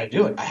got to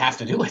do it. I have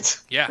to do it.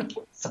 Yeah.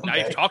 Now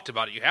you've talked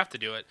about it. You have to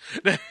do it.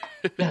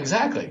 Yeah,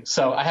 exactly.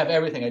 So I have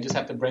everything. I just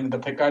have to bring the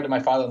pickguard to my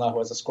father-in-law who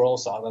has a scroll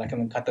saw that I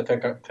can cut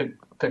the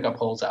pickup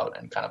holes out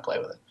and kind of play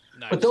with it.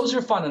 Nice. But those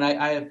are fun. And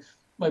I've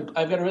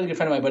got a really good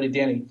friend of my buddy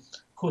Danny,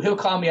 who he'll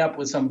call me up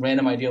with some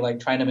random idea like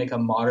trying to make a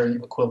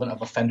modern equivalent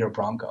of a Fender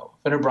Bronco.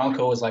 Fender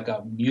Bronco was like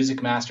a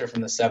Music Master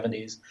from the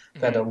 70s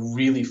that had a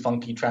really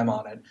funky trem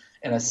on it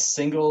and a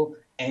single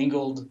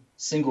angled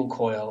single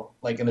coil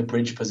like in the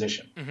bridge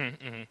position,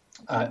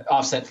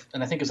 offset,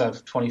 and I think it's a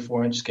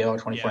 24-inch scale or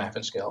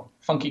 24.5-inch scale.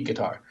 Funky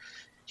guitar.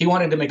 He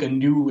wanted to make a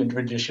new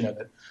rendition of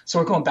it, so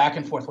we're going back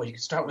and forth. Well, you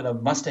can start with a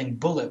Mustang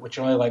Bullet, which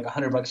are only like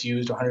 $100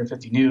 used or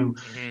 150 new.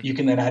 You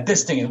can then add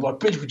this thing, and what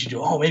bridge would you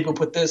do? Oh, maybe we'll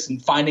put this,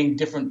 and finding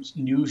different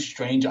new,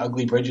 strange,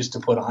 ugly bridges to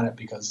put on it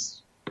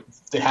because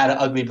they had an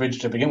ugly bridge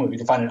to begin with. You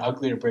can find an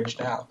uglier bridge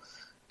now,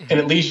 and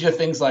it leads you to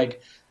things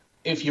like,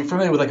 if you're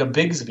familiar with like a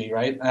Bigsby,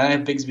 right? And I have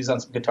Bigsby's on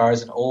some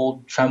guitars, an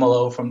old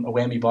tremolo from a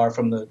whammy bar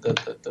from the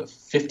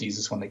 50s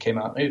is when they came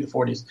out, maybe the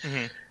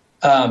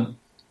 40s.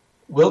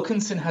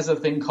 Wilkinson has a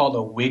thing called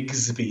a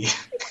Wigsby.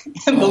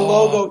 And the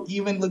logo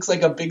even looks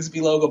like a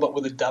Bigsby logo, but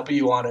with a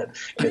W on it.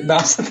 And now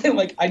something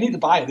like, I need to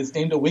buy it. It's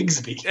named a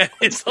Wigsby.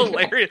 It's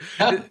hilarious.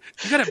 You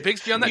got a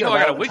Bigsby on that? No,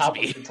 I got a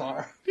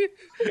Wigsby.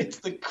 It's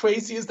the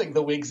craziest thing,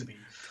 the Wigsby.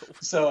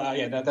 So,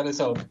 that is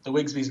so. The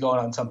Wigsby's going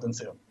on something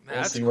soon.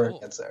 We'll see where it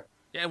gets there.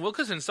 Yeah,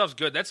 Wilkinson stuff's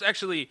good. That's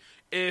actually,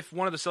 if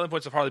one of the selling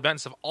points of Harley Benton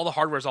stuff, all the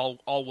hardware is all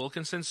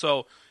Wilkinson,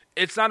 so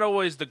it's not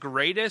always the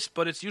greatest,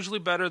 but it's usually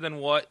better than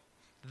what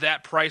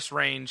that price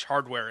range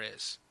hardware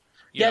is.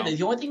 The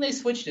only thing they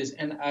switched is,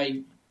 and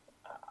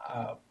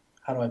how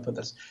do I put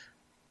this?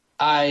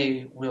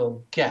 I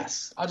will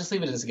guess. I'll just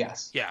leave it as a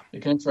guess. Yeah. You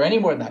can for any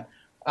more than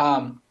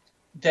that.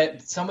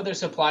 That some of their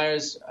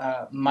suppliers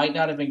might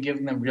not have been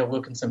giving them real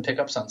Wilkinson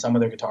pickups on some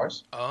of their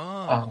guitars.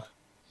 Oh.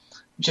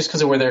 Just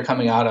because of where they're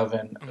coming out of.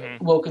 And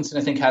Wilkinson,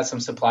 I think, has some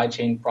supply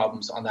chain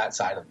problems on that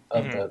side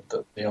of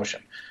the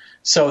ocean.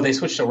 So they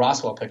switched to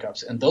Roswell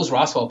pickups. And those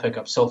Roswell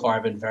pickups so far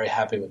I've been very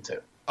happy with, too.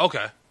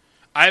 Okay.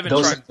 I haven't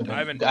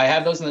tried. I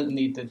have those in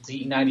the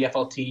Z90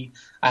 FLT.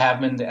 I have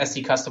them in the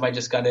SC Custom I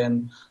just got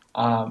in.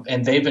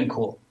 And they've been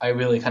cool. I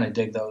really kind of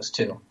dig those,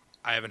 too.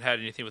 I haven't had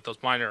anything with those.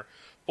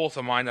 Both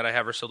of mine that I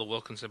have are still the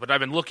Wilkinson. But I've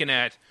been looking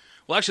at,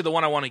 well, actually the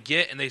one I want to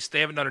get, and they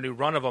haven't done a new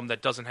run of them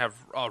that doesn't have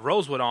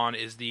rosewood on,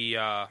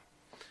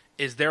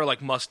 is their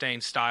like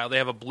Mustang style. They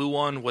have a blue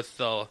one with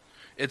the,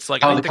 it's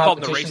like, I think they call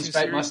it the Racing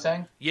Series.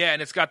 Mustang? Yeah,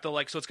 and it's got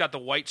it's got the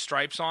white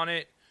stripes on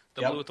it,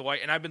 the blue with the white.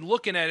 And I've been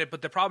looking at it,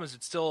 but the problem is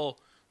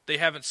they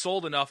haven't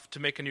sold enough to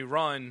make a new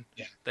run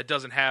that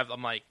doesn't have,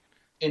 I'm like.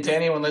 And to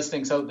anyone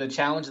listening, so the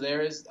challenge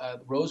there is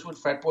rosewood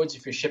fretboards,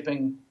 if you're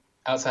shipping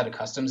outside of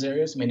customs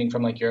areas, meaning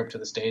from like Europe to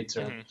the States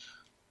or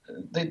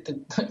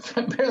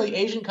apparently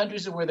Asian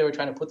countries are where they were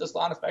trying to put this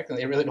law in effect and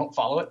they really don't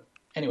follow it.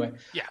 Anyway.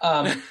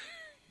 Yeah.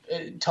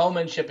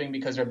 Tolman shipping,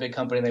 because they're a big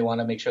company, they want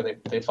to make sure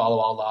they follow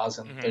all laws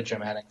and they're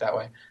Germanic that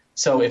way.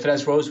 So if it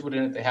has rosewood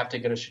in it, they have to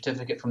get a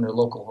certificate from their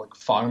local like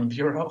farm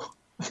bureau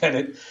that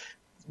it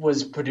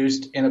was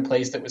produced in a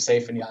place that was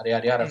safe and yada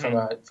yada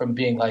yada from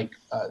being like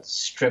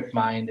strip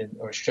mined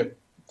or strip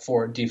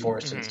for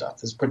deforested and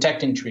stuff. This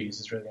protecting trees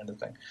is really the other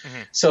thing.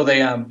 So they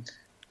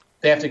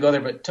have to go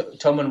there, but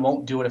Tolman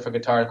won't do it if a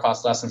guitar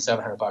costs less than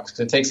 $700 because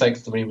it takes like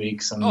 3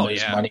 weeks and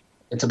there's money.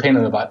 It's a pain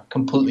in the butt.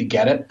 Completely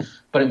get it,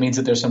 but it means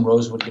that there's some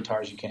rosewood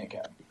guitars you can't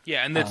get.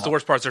 Yeah, and that's the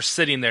worst part. They're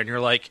sitting there, and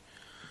you're like,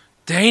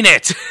 "Dang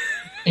it!"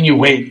 And you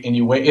wait.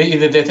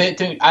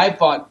 I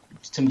bought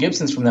some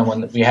Gibsons from them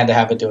when we had to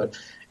have it do it,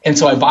 and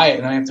so I buy it,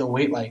 and I have to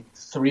wait like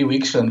 3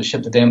 weeks for them to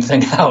ship the damn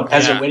thing out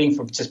as Yeah. they're waiting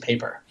for just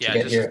paper to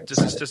get here.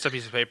 Just a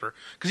piece of paper.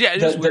 Because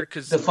it is weird.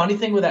 Because the funny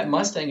thing with that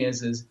Mustang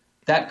is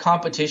that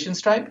competition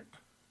stripe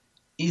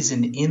is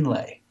an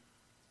inlay.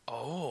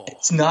 oh,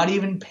 It's not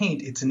even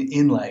paint; it's an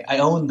inlay. I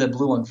owned the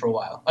blue one for a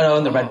while. I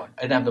owned the red one.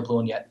 I didn't have the blue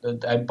one yet.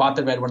 I bought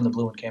the red one, and the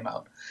blue one came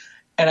out,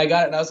 and I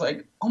got it, and I was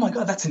like, "Oh my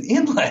god, that's an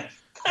inlay!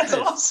 That's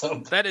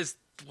awesome!" that is.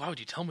 Why would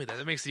you tell me that?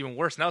 That makes it even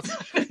worse. Now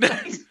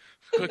it's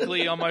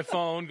quickly on my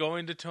phone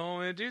going to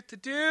tone and do.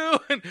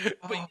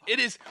 But it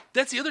is.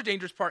 That's the other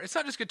dangerous part. It's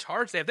not just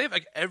guitars. They have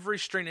like every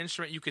string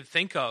instrument you could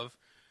think of.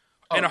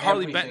 In a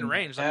Harley Benton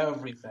range, like,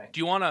 everything.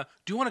 Do you want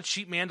a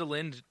cheap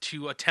mandolin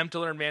to attempt to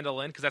learn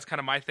mandolin? Because that's kind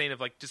of my thing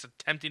of like just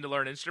attempting to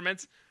learn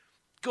instruments.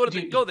 Go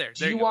there.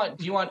 Do you want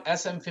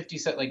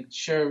SM57 like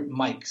Shure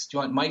mics? Do you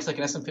want mics like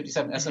an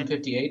SM57,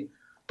 SM58,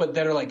 but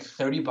that are like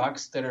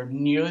 $30 that are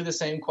nearly the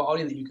same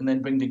quality that you can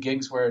then bring to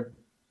gigs where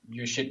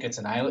your shit gets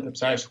annihilated? I'm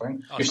sorry,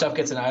 swearing. Your stuff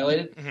gets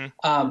annihilated.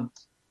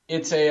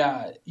 It's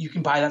you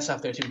can buy that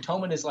stuff there too.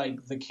 Thomann is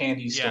like the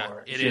candy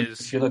store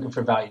if you're looking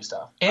for value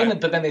stuff.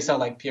 But then they sell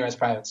like PRS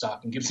private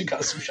stock and Gibson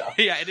Custom Shop.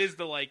 Yeah, it is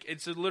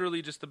it's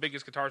literally just the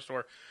biggest guitar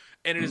store,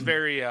 and it is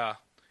very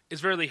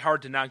it's really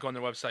hard to not go on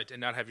their website and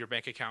not have your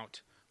bank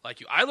account like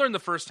you. I learned the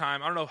first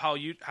time. I don't know how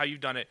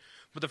you've done it,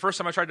 but the first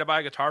time I tried to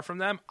buy a guitar from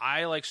them,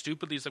 I like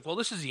stupidly was like, well,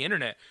 this is the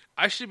internet.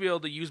 I should be able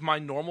to use my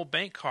normal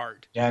bank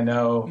card. Yeah,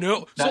 no,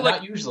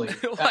 not usually.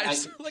 I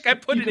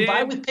put it in. You can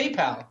buy with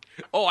PayPal.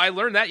 Oh, I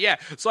learned that. Yeah,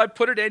 so I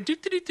put it in.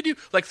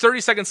 Like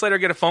 30 seconds later, I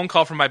get a phone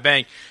call from my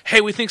bank.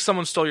 Hey, we think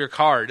someone stole your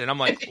card, and I'm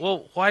like,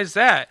 well, why is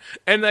that?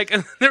 And they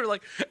were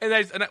like, and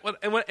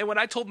when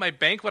I told my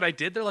bank what I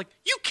did, they're like,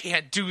 you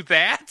can't do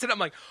that, and I'm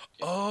like,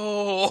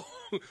 oh,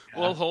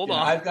 well, hold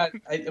on.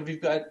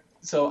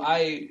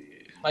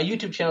 My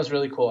YouTube channel is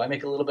really cool. I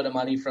make a little bit of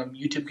money from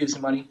YouTube. Gives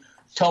me money.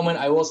 Thomann,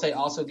 I will say,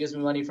 also gives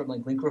me money from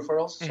like link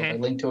referrals. So if I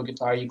link to a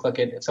guitar, you click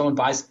it. If someone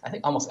buys, I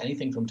think almost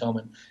anything from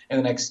Thomann, in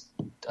the next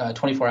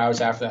 24 hours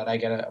after that, I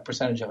get a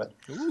percentage of it.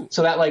 Ooh.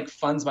 So that like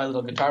funds my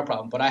little guitar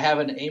problem. But I have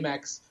an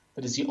Amex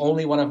that is the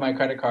only one of my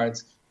credit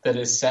cards that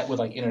is set with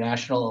like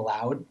international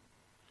allowed,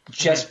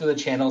 just for the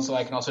channel, so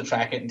I can also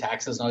track it in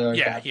taxes and all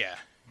that. Yeah.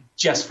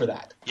 Just for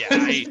that. Yeah.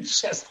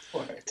 Just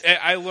for it.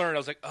 I learned. I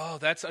was like, oh,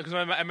 that's because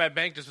my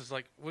bank just was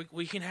like,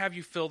 we can have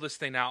you fill this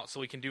thing out so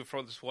we can do it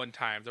for this one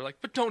time. They're like,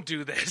 but don't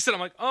do this. And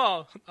I'm like,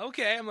 oh,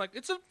 okay. I'm like,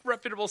 it's a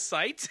reputable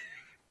site.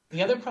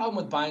 The other problem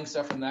with buying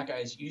stuff from that guy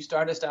is you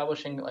start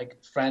establishing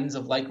like friends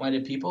of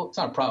like-minded people. It's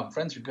not a problem.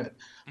 Friends are good.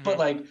 But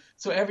like,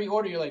 so every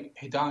order you're like,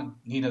 hey, Don,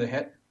 need another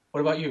hit?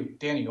 What about you?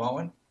 Danny, you want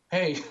one?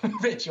 Hey,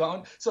 Rich, you want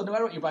one? So no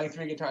matter what, you're buying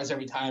 3 guitars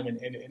every time and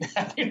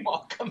having them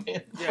all come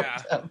in.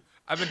 Yeah.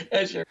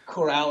 As you're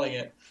corralling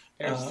it.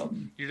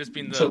 You're just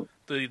being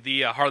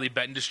the Harley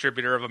Benton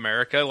distributor of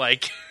America.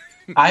 Like,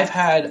 I've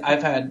had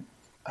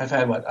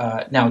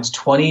what? Now it's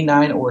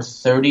 29 or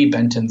 30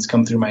 Bentons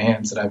come through my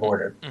hands that I've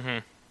ordered,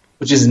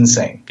 which is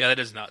insane. Yeah, that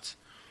is nuts.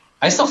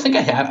 I still think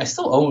I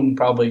still own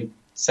probably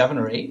 7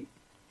 or 8,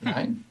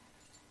 9.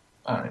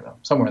 I don't even know,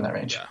 somewhere in that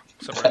range. Yeah.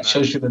 That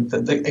shows you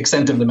the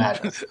extent of the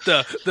madness.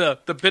 the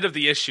bit of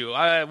the issue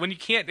when you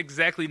can't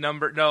exactly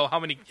know how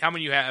many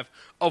you have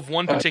of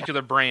one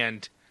particular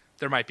brand,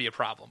 there might be a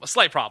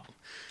slight problem.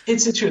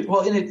 It's the truth.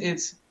 Well, and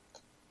it's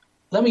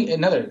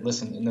another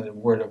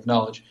word of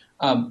knowledge.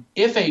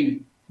 If a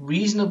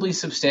reasonably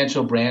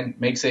substantial brand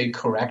makes a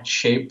correct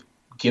shape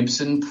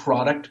Gibson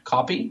product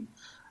copy,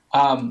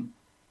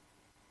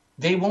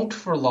 they won't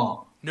for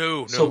long.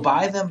 No. So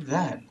buy them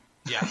then.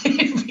 Yeah.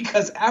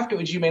 Because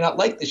afterwards you may not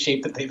like the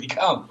shape that they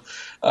become.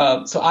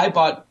 So I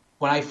bought,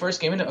 when I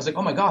first came in, I was like,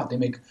 oh my God, they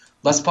make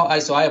Les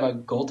Paul. So I have a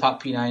Gold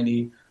Top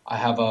P90. I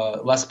have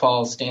a Les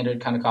Paul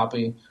standard kind of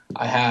copy.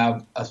 I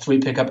have a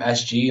 3-pickup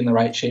SG in the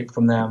right shape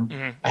from them.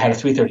 I had a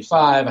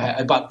 335.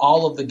 I bought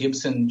all of the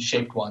Gibson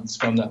shaped ones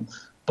from them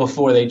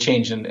before they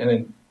changed, and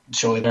then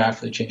shortly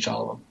thereafter they changed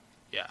all of them.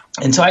 Yeah.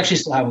 And so I actually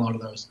still have a lot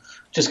of those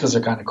just because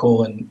they're kind of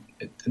cool, and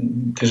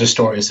there's a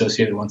story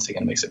associated once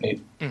again, makes it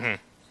neat.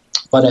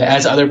 But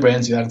as other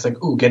brands do that, it's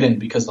like, ooh, get in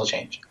because they'll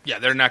change. Yeah,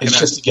 they're not going to. It's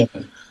just a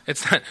given.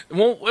 It's not. It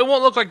won't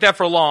look like that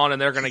for long,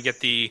 and they're going to get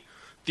the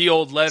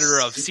old letter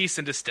of cease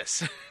and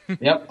desist.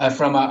 Yep,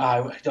 from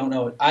I don't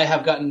know. I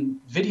have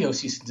gotten video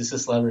cease and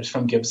desist letters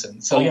from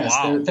Gibson. So yes,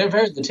 wow. they're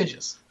very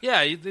litigious.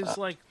 Yeah, it's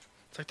like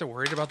they're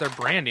worried about their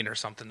branding or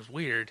something. It's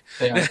weird.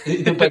 Yeah,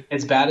 but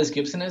as bad as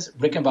Gibson is,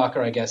 Rickenbacker,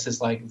 I guess, is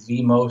like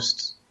the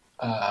most.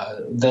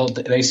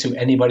 They sue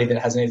anybody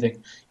that has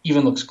anything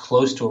even looks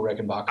close to a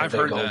Rickenbacker. I've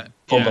heard that.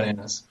 Full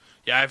bananas.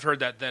 Yeah, I've heard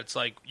that. That's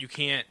like you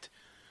can't,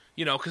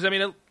 because I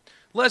mean,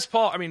 Les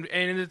Paul. I mean,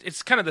 and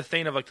it's kind of the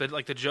thing of like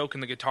the joke in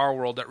the guitar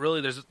world that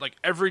really there's like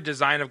every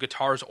design of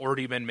guitar has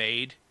already been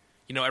made.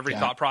 Every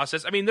thought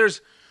process. I mean,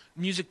 there's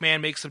Music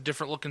Man makes some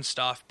different looking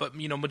stuff, but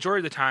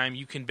majority of the time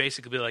you can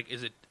basically be like,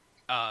 is it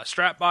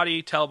strap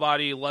body, tail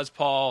body, Les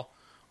Paul,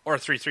 or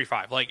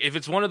 335? Like if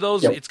it's one of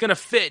those, it's gonna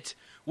fit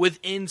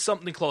within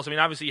something close. I mean,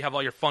 obviously you have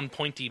all your fun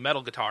pointy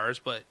metal guitars,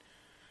 but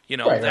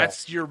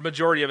that's your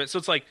majority of it. So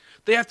it's like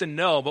they have to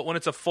know. But when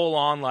it's a full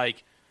on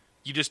like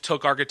you just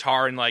took our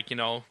guitar and like,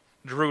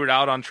 drew it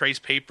out on trace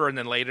paper and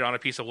then laid it on a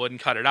piece of wood and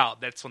cut it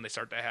out. That's when they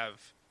start to have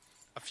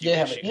a few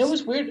issues. It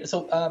was weird.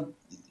 So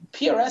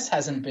PRS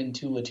hasn't been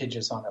too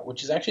litigious on it,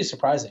 which is actually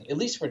surprising. At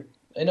least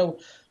I know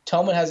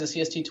Thomann has a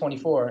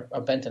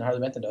CST-24, Harley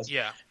Benton does.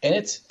 Yeah. And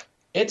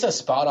it's a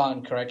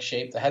spot-on correct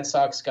shape. The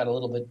headstock's got a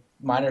little bit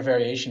minor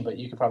variation, but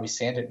you could probably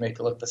sand it and make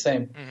it look the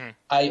same. Mm-hmm.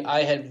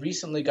 I had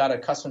recently got a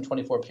custom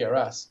 24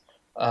 PRS.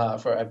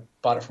 I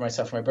bought it for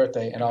myself for my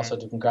birthday, and also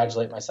to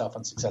congratulate myself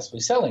on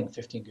successfully selling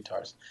 15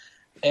 guitars.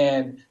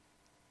 And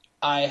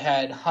I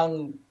had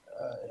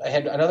I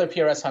had another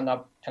PRS hung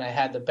up, and I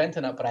had the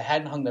Benton up, but I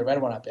hadn't hung the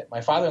red one up yet.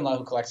 My father-in-law,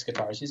 who collects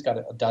guitars, he's got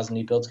a dozen,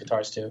 he builds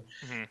guitars too,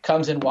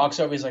 comes in, walks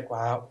over, he's like,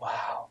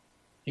 wow.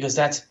 He goes,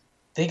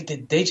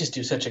 they just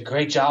do such a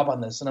great job on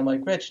this. And I'm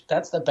like, Rich,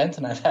 that's the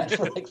Benton I've had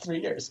for like 3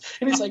 years.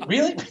 And he's like,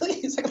 really?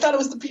 He's like, I thought it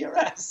was the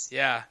PRS.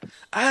 Yeah.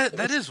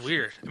 That is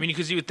weird. I mean,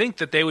 because you would think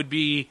that they would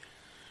be,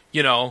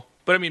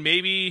 but I mean,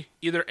 maybe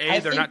either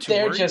they're not too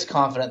worried. They're just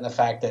confident in the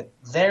fact that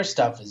their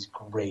stuff is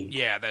great.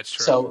 Yeah, that's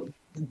true. So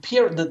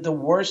the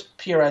worst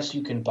PRS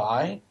you can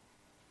buy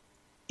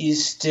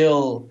is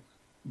still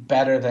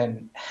better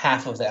than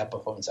half of the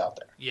Epiphones out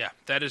there. Yeah,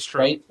 that is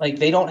true. Right? Like,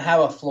 they don't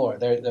have a floor.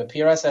 The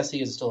PRS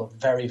SE is still a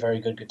very, very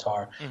good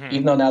guitar. Mm-hmm.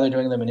 Even though now they're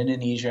doing them in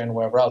Indonesia and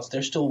wherever else,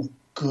 they're still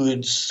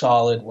good,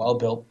 solid,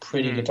 well-built,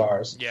 pretty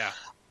guitars. Yeah.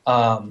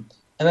 And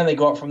then they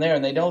go up from there,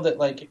 and they know that,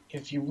 like,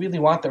 if you really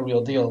want the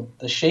real deal,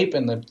 the shape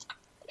and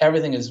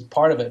everything is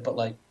part of it, but,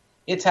 like,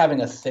 it's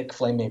having a thick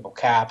flame maple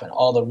cap and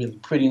all the really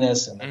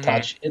prettiness and the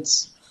touch.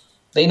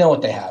 They know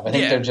what they have. I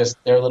think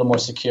they're a little more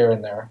secure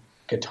in their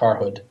guitar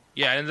hood.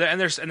 Yeah, and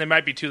there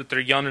might be too that they're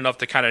young enough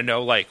to kind of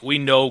know, like, we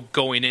know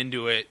going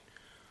into it,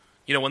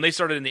 when they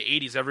started in the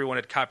 80s, everyone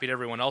had copied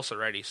everyone else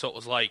already, so it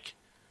was like,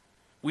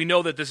 we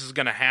know that this is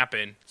going to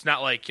happen. It's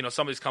not like,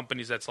 some of these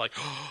companies that's like,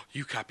 oh,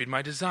 you copied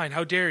my design,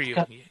 how dare you? I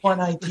got one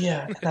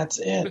idea, and that's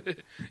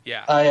it.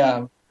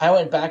 Yeah. I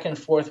went back and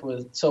forth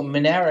with, so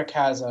Minaric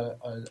has a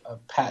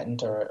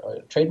patent or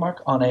a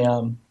trademark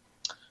on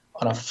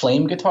a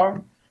flame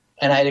guitar,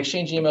 and I had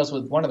exchanged emails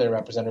with one of their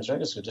representatives, right,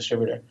 just a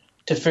distributor,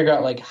 to figure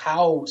out, like,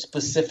 how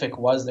specific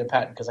was their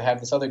patent, because I have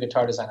this other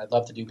guitar design I'd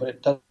love to do, but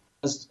it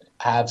does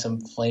have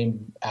some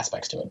flame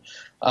aspects to it.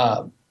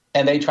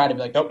 And they try to be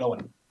like, nope, no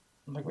one.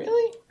 I'm like,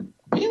 really?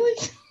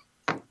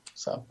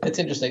 So it's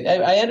interesting.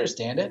 I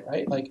understand it,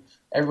 right? Like,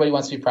 everybody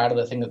wants to be proud of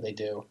the thing that they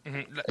do.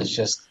 Mm-hmm. It's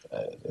just,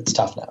 it's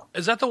tough now.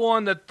 Is that the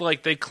one that,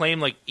 like, they claim,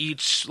 like,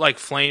 each, like,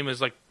 flame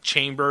is, like,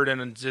 chambered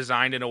and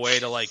designed in a way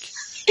to, like,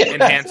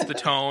 enhance the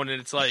tone,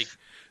 and it's like...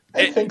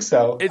 I think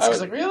so. I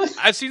was like, really?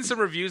 I've seen some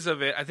reviews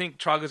of it. I think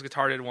Traga's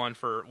Guitar did one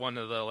for one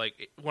of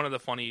the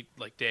funny,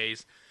 like,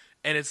 days.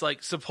 And it's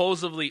like,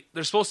 supposedly,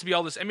 there's supposed to be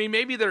all this. I mean,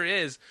 maybe there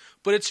is,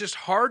 but it's just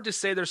hard to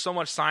say there's so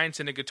much science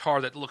in a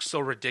guitar that looks so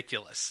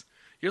ridiculous.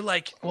 You're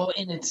like... Well,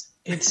 and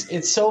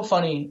it's so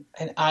funny,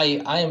 and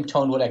I am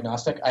tone wood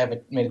agnostic. I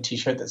have made a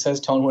T-shirt that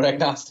says tone wood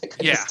agnostic.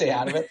 I just stay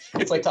out of it.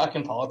 It's like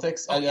talking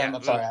politics.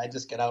 I'm sorry, I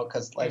just get out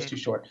because life's too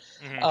short.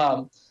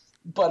 Mm-hmm.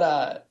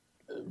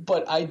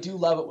 But I do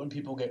love it when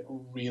people get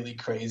really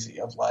crazy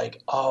of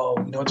like, oh,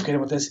 you know what's great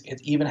about this?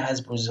 It even has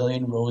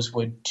Brazilian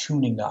rosewood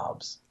tuning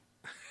knobs.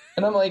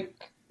 And I'm like,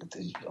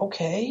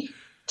 okay,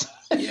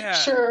 yeah,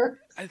 sure.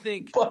 I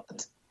think,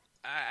 but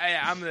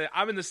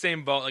I'm in the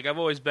same boat. Like, I've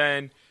always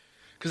been,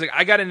 because, like,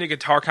 I got into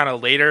guitar kind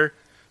of later.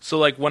 So,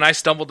 like, when I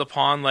stumbled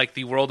upon, like,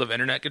 the world of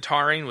internet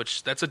guitaring,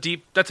 which that's a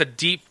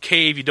deep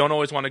cave you don't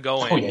always want to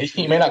go in. Oh, yeah,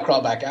 you may not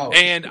crawl back out.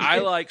 And I,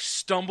 like,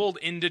 stumbled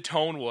into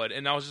Tonewood,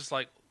 and I was just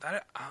like,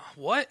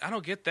 what? I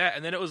don't get that.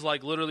 And then it was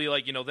like, literally,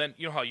 like, then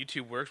you know how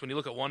YouTube works. When you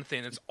look at one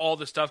thing, it's all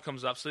this stuff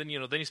comes up. So then,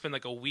 then you spend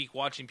like a week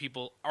watching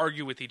people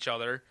argue with each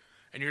other,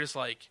 and you're just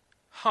like,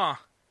 huh.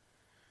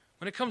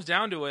 When it comes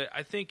down to it,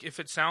 I think if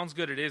it sounds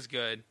good, it is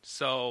good.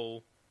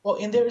 So, well,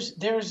 and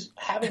there's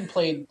having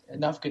played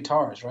enough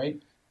guitars,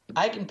 right?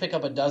 I can pick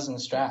up a dozen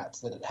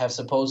Strats that have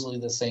supposedly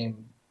the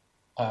same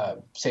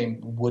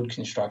wood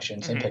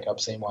construction, same pickup,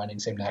 same winding,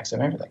 same neck,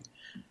 same everything,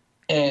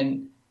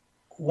 and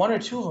one or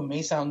two of them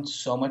may sound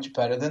so much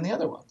better than the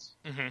other ones.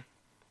 Mm-hmm.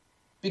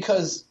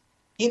 Because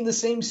in the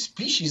same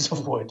species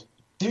of wood,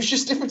 there's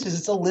just differences.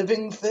 It's a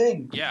living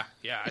thing. Yeah.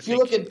 If you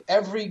look at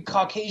every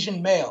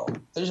Caucasian male,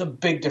 there's a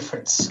big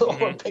difference.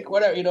 Or pick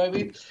whatever, you know what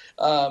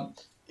I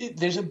mean?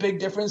 There's a big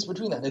difference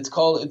between them.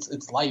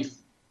 It's life.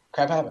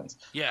 Crap happens.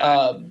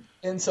 Yeah.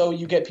 And so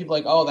you get people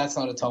like, oh, that's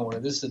not a tone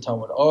wood. This is a tone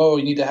wood. Oh,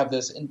 you need to have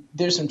this. And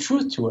there's some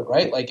truth to it,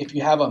 right? Like, if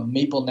you have a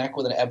maple neck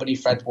with an ebony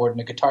fretboard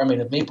and a guitar made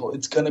of maple,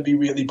 it's going to be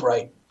really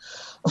bright.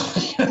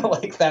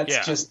 Like,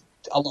 that's just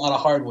a lot of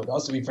hardwood.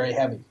 Also be very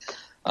heavy.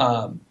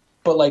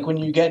 But, like, when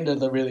you get into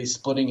the really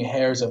splitting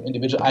hairs of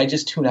individual, I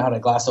just tune out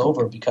and glass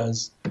over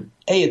because,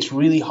 A, it's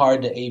really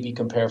hard to A-B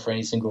compare for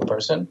any single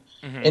person.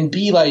 Mm-hmm. And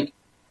B, like,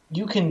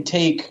 you can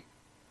take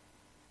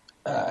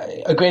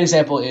a great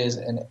example is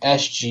an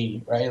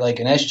SG, right? Like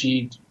an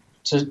SG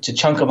to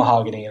chunk of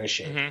mahogany in a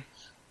shape.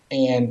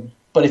 Mm-hmm.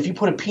 But if you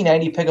put a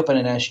P90 pickup in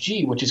an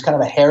SG, which is kind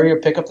of a hairier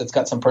pickup that's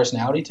got some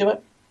personality to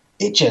it,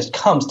 it just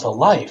comes to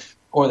life.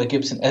 or the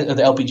Gibson or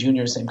the LP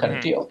Junior, same kind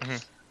of deal.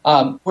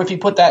 Or if you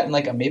put that in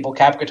like a maple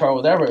cap guitar or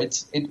whatever,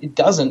 it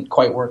doesn't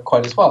quite work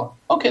quite as well.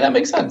 Okay, that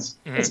makes sense.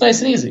 It's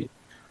nice and easy.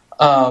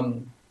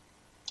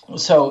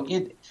 So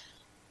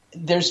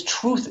there's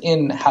truth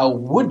in how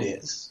wood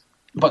is,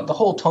 but the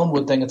whole tone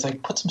wood thing, it's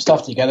like put some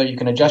stuff together. You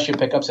can adjust your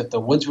pickups. If the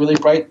wood's really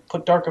bright,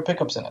 put darker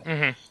pickups in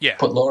it. Yeah.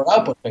 Put lower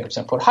output pickups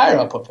in it. Put higher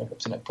output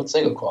pickups in it. Put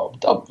single coil,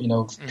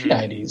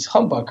 P90s,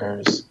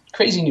 humbuckers,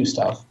 crazy new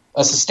stuff.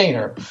 A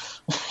sustainer.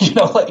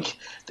 Like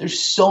there's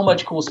so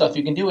much cool stuff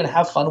you can do and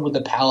have fun with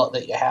the palette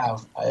that you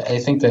have. I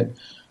think that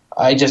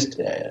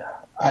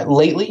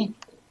lately,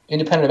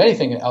 independent of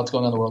anything else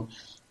going on in the world,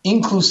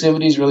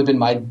 inclusivity has really been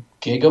my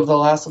gig of the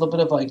last little bit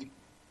of like,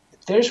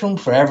 there's room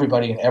for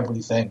everybody and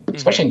everything,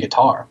 especially in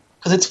guitar,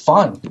 because it's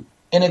fun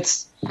and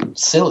it's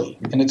silly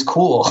and it's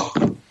cool.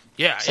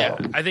 Yeah.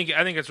 I think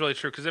it's really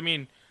true because I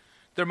mean,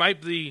 there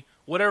might be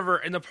whatever,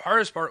 and the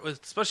hardest part,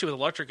 especially with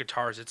electric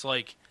guitars, it's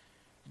like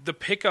the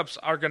pickups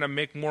are going to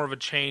make more of a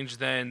change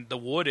than the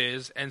wood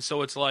is, and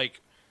so it's like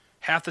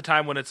half the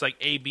time when it's like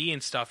AB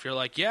and stuff, you're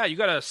like, yeah, you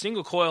got a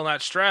single coil in that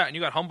Strat and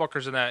you got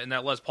humbuckers in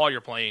that Les Paul you're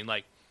playing,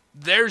 like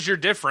there's your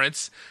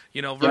difference,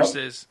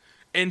 versus. Yep.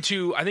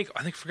 Into I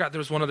forgot there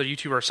was one other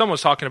YouTuber, someone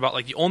was talking about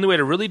like the only way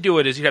to really do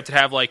it is you'd have to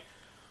have like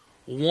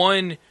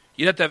you'd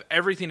have to have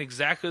everything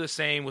exactly the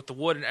same with the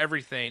wood and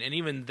everything, and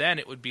even then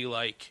it would be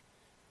like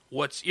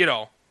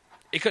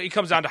it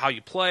comes down to how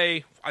you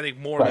play, I think,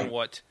 more than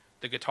what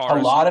the guitar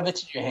is. A lot of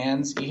it's in your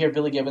hands. You hear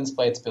Billy Gibbons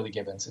play, it's Billy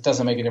Gibbons. It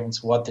doesn't make a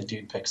difference what the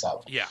dude picks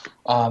up. Yeah.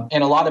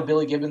 And a lot of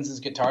Billy Gibbons'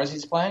 guitars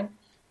he's playing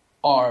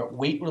are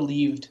weight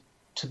relieved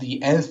to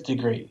the nth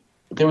degree.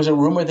 There was a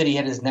rumor that he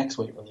had his necks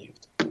weight relieved.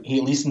 He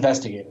at least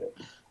investigated it.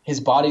 His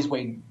body's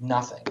weighed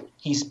nothing.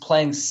 He's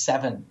playing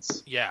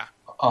sevens. Yeah.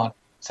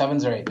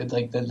 Sevens or eight.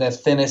 Like the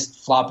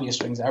thinnest, floppiest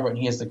strings ever, and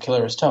he has the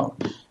killerest tone.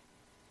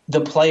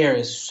 The player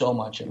is so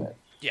much of it.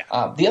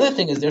 Yeah. The other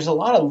thing is there's a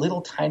lot of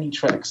little tiny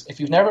tricks. If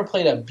you've never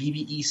played a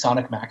BBE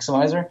Sonic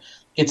Maximizer,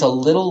 it's a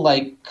little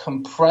like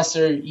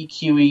compressor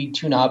EQE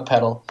two-knob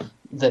pedal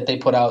that they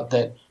put out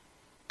that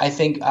I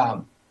think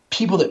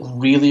people that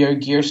really are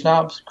gear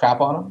snobs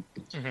crap on them.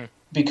 Mm-hmm.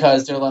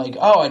 Because they're like,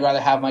 oh, I'd rather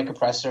have my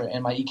compressor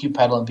and my EQ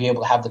pedal and be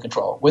able to have the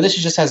control. Where this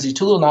just has these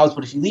two little knobs,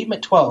 but if you leave them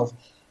at 12,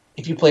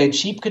 if you play a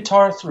cheap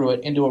guitar through it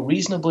into a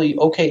reasonably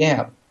okay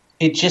amp,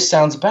 it just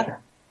sounds better.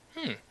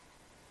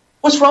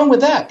 What's wrong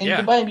with that? And you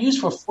can buy them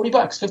used for $40,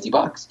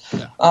 $50.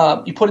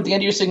 Yeah. You put it at the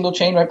end of your signal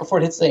chain right before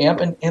it hits the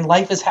amp, and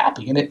life is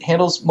happy. And it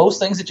handles most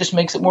things. It just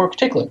makes it more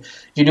articulate.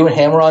 If you're doing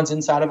hammer-ons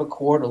inside of a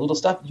chord or little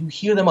stuff, you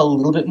hear them a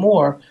little bit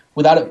more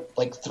without it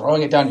like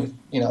throwing it down,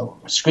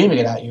 screaming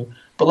it at you.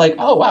 But like,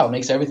 oh wow, it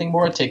makes everything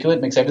more articulate,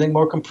 makes everything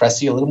more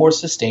compressy, a little more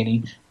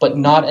sustaining, but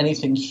not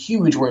anything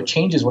huge where it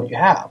changes what you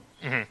have.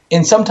 Mm-hmm.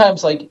 And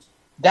sometimes like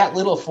that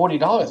little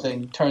 $40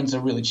 thing turns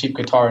a really cheap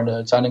guitar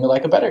into sounding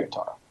like a better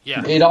guitar.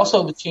 Yeah. It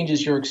also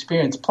changes your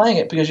experience playing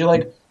it because you're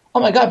like, oh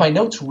my god, my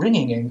note's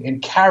ringing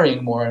and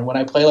carrying more. And when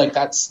I play like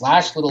that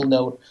slash little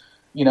note,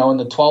 in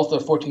the 12th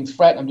or 14th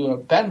fret, I'm doing a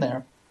bend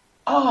there.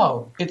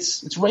 Oh,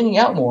 it's ringing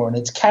out more and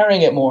it's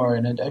carrying it more,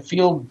 and I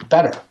feel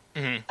better.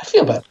 Mm-hmm. I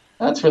feel better.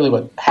 That's really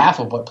what half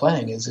of what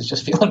playing is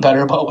just feeling better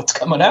about what's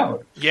coming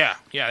out. Yeah,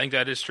 I think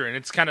that is true. And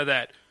it's kind of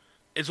that,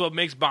 it's what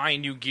makes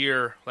buying new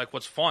gear, like,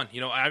 what's fun.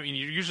 I mean,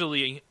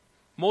 usually,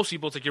 most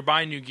people, it's like you're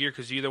buying new gear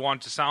because you either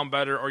want it to sound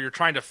better or you're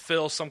trying to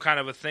fill some kind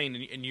of a thing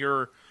in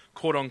your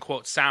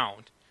quote-unquote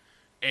sound.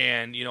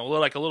 And,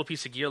 like a little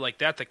piece of gear like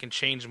that can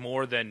change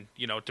more than,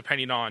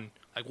 depending on,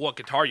 like, what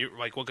guitar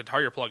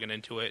you're plugging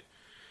into it,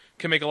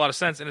 can make a lot of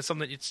sense. And it's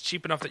something that's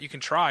cheap enough that you can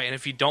try. And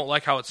if you don't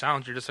like how it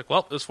sounds, you're just like,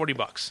 well, it was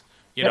 $40.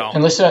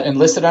 And list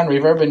it on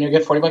Reverb, and you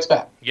get $40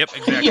 back. Yep,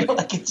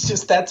 exactly. It's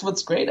just that's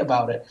what's great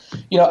about it.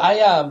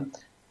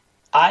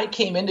 I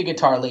came into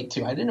guitar late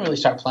too. I didn't really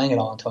start playing it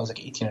all until I was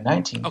like 18 or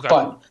 19. Okay.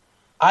 But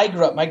I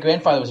grew up. My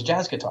grandfather was a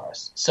jazz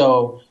guitarist,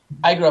 so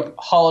I grew up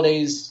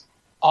holidays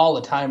all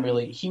the time.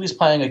 Really, he was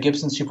playing a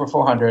Gibson Super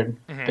 400,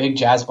 big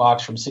jazz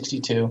box from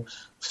 '62,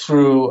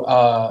 through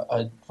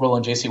a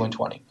Roland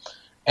JC120,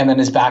 and then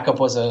his backup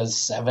was a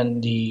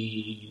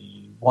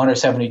 71 or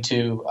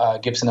 72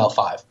 Gibson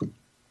L5.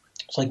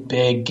 It's like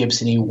big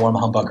Gibson-y warm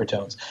humbucker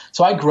tones.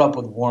 So I grew up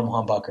with warm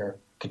humbucker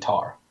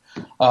guitar.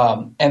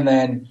 And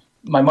then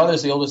my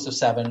mother's the oldest of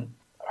 7.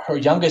 Her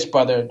youngest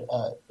brother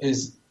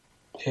is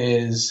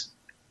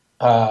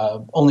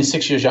only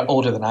 6 years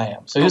older than I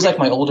am. So he was like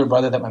my older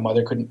brother that my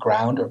mother couldn't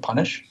ground or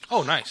punish.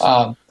 Oh, nice.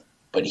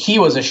 But he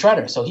was a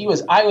shredder. So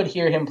I would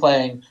hear him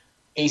playing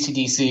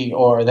AC/DC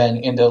or then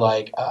into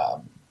like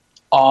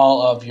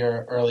all of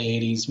your early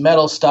 80s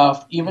metal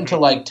stuff, even to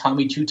like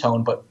Tommy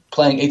Two-Tone, but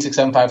playing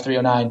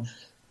 8675309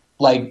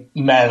 like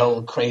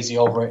metal crazy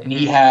over it. And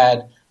he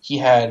had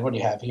what do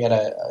you have? He had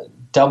a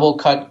double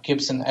cut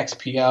Gibson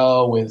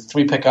XPL with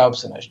 3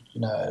 pickups and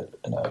a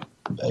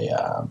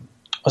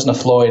wasn't a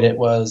Floyd, it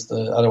was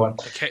the other one,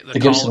 the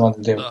Gibson one.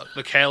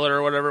 The Kahler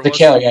or whatever it was.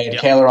 The Kahler, yeah, he had a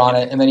Kahler on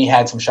it, and then he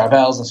had some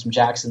Charvels and some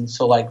Jacksons.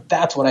 So like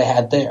that's what I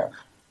had there.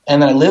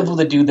 And then I lived with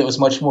a dude that was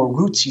much more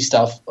rootsy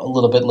stuff a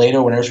little bit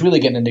later when I was really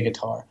getting into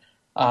guitar.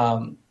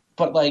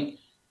 But like,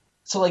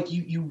 so like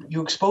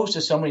you exposed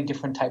to so many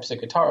different types of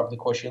guitar over the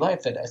course of your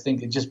life that I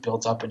think it just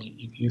builds up and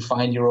you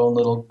find your own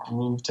little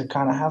groove to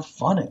kind of have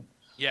fun in.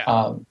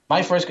 Yeah.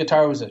 My first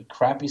guitar was a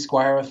crappy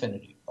Squier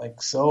Affinity,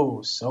 like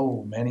so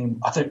many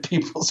other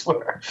people's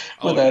were,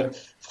 with a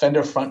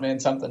Fender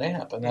Frontman something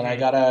amp, and then I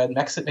got a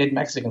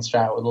Mexican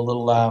Strat with a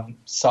little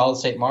solid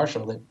state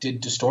Marshall that did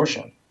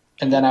distortion,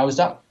 and then I was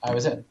done. I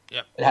was in.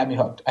 Yep. It had me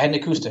hooked. I had an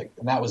acoustic,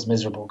 and that was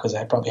miserable because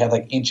I probably had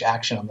like inch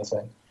action on the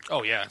thing.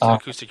 Oh yeah, it's an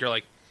acoustic. You're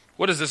like,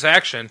 what is this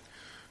action?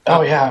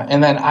 Oh yeah,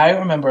 and then I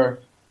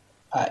remember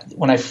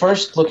when I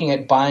first looking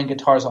at buying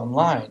guitars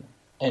online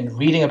and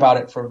reading about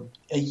it for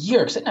a year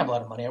because I didn't have a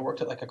lot of money. I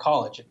worked at like a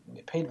college and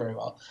get paid very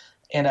well,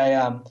 and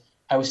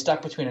I was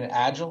stuck between an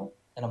Agile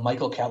and a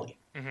Michael Kelly,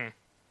 and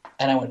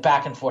I went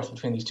back and forth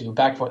between these two,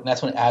 back and forth, and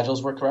that's when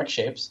Agiles were correct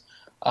shapes.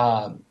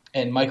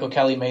 And Michael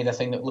Kelly made a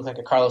thing that looked like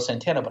a Carlos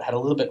Santana, but had a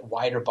little bit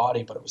wider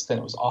body, but it was thin.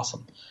 It was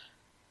awesome.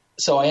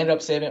 So I ended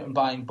up saving it and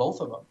buying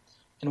both of them.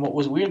 And what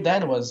was weird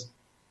then was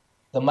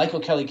the Michael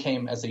Kelly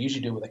came, as they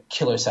usually do, with a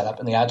killer setup,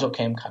 and the Agile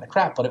came kind of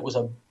crap, but it was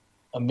an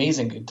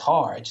amazing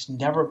guitar. I just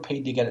never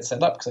paid to get it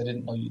set up because I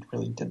didn't know you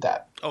really did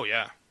that. Oh,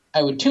 yeah.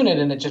 I would tune it,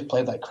 and it just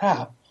played like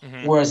crap,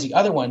 whereas the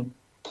other one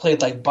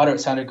played like butter.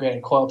 It sounded great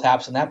in coil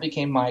taps, and that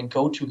became my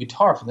go-to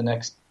guitar for the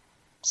next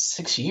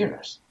 6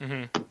 years.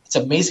 It's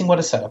amazing what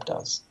a setup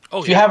does.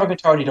 If you have a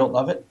guitar and you don't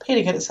love it, pay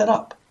to get it set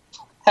up.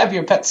 Have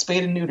your pet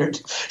spayed and neutered.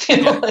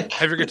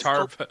 Have your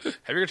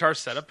guitar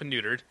set up and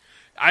neutered.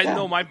 I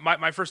know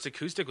my first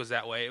acoustic was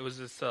that way. It was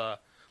this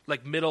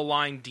like middle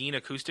line Dean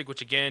acoustic,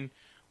 which again,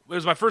 it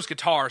was my first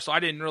guitar, so I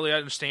didn't really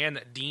understand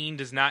that Dean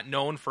is not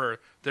known for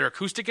their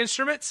acoustic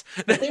instruments.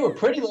 But they were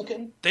pretty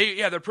looking.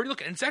 They're pretty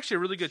looking. And it's actually a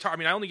really good guitar. I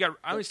mean, I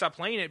only stopped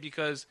playing it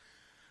because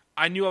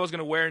I knew I was going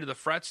to wear into the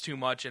frets too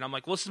much, and I'm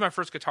like, well, this is my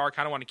first guitar. I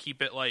kind of want to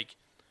keep it like,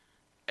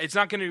 it's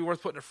not going to be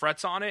worth putting the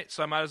frets on it,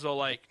 so I might as well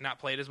like not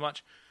play it as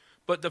much.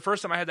 But the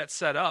first time I had that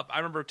set up, I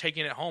remember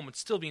taking it home and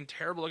still being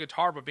terrible at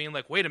guitar, but being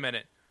like, wait a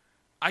minute,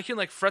 I can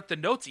like fret the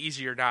notes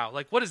easier now.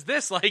 Like, what is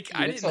this? Like,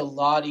 Dude, it's a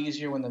lot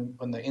easier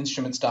when the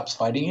instrument stops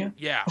fighting you.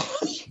 Yeah,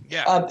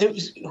 yeah.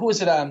 Who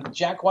was it?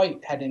 Jack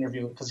White had an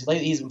interview because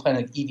lately he's been playing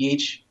like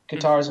EVH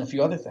guitars and a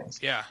few other things.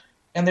 Yeah.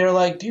 And they're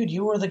like, dude,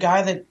 you were the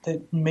guy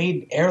that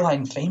made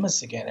Airline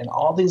famous again and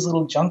all these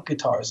little junk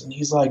guitars. And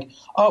he's like,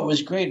 oh, it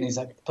was great. And he's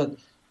like, but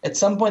at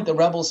some point the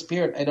rebel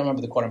spirit, I don't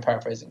remember the quote, I'm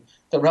paraphrasing,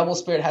 the rebel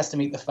spirit has to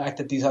meet the fact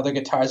that these other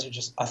guitars are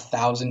just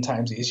 1,000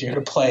 times easier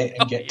to play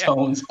and get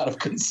tones out of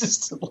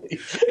consistently.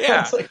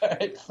 Yeah. It's like, all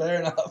right,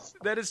 fair enough.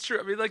 That is true.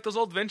 I mean, like those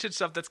old vintage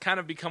stuff, that's kind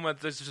of become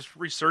this just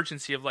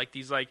resurgency of like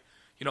these like,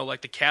 you know,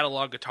 like the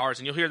catalog guitars.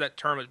 And you'll hear that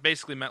term, it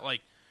basically meant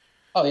like,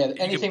 oh, yeah,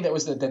 anything that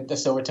was the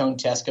Silvertone,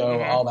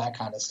 Tesco, all that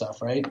kind of stuff,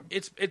 right?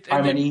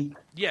 Harmony.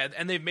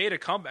 And they've made a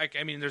comeback.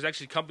 I mean, there's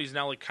actually companies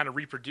now like kind of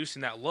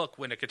reproducing that look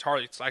when a guitar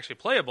is actually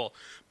playable.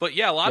 But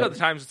yeah, a lot of the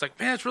times it's like,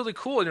 man, it's really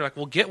cool. And you're like,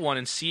 well, get one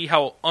and see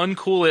how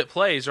uncool it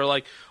plays. Or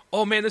like,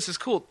 oh, man, this is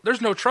cool.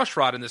 There's no truss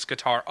rod in this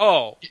guitar.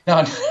 Oh.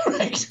 No,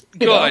 right.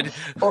 Good.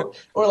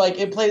 Or like,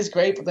 it plays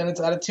great, but then it's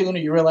out of tune, or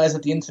you realize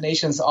that the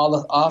intonation's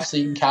all off, so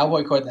you can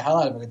cowboy chord the hell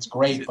out of it. It's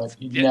great, but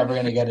you're never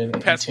going to get it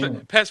in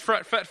tune. Past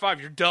fret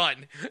 5, you're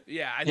done.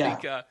 Yeah, I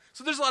think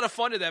so there's a lot of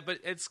fun to that, but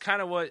it's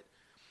kind of what,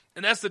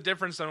 and that's the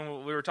difference on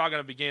what we were talking at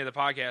the beginning of the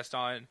podcast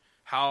on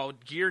how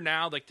gear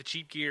now, like the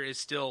cheap gear, is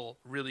still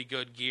really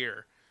good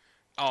gear.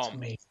 It's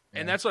amazing.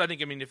 And that's what I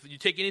think. I mean, if you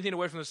take anything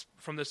away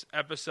from this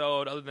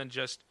episode, other than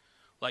just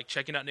like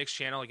checking out Nick's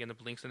channel, again, the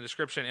links in the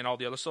description and all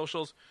the other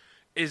socials,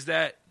 is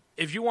that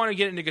if you want to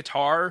get into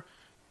guitar,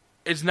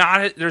 there's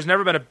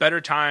never been a better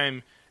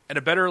time and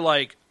a better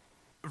like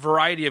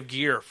variety of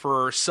gear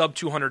for sub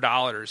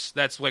 $200.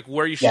 That's like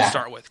where you should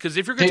start with. Because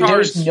if your guitar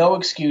there's no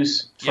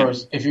excuse for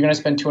if you're going to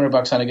spend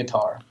 $200 on a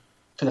guitar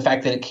for the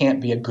fact that it can't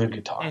be a good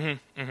guitar.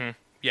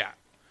 Yeah,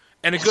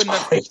 and a good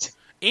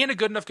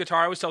enough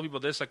guitar. I always tell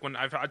people this, like when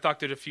I've talked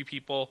to a few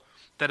people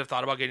that have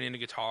thought about getting into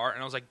guitar,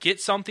 and I was like, get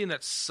something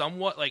that's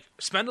somewhat like,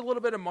 spend a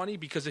little bit of money,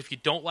 because if you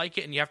don't like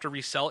it and you have to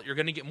resell it, you're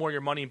going to get more of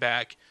your money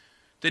back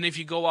than if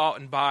you go out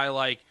and buy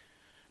like,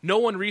 no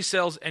one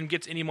resells and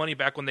gets any money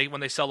back when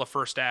they sell a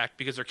first act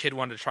because their kid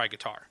wanted to try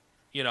guitar.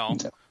 You know,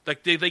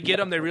 like they get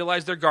them, they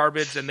realize they're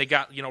garbage, and they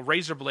got, you know,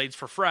 razor blades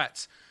for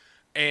frets,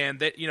 and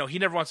that, you know, he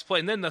never wants to play.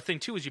 And then the thing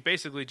too is you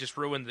basically just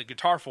ruin the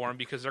guitar for him,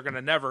 because they're going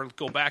to never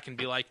go back and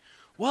be like,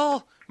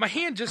 well, my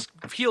hand just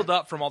healed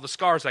up from all the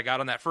scars I got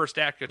on that first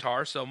act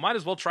guitar, so might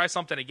as well try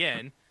something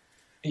again.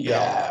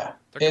 Yeah,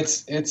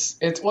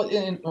 it's what,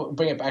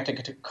 bring it back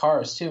to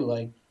cars too.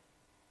 Like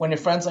when your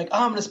friend's like,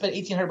 "Oh, I'm going to spend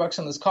 $1,800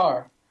 on this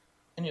car,"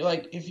 and you're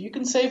like, "If you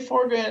can save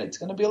 $4,000, it's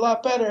going to be a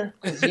lot better,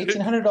 because the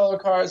 $1,800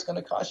 car is going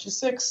to cost you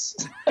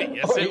 $6,000,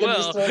 yes, or you're going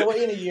to just throw it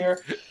away in a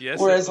year." Yes,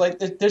 whereas like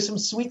there's some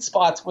sweet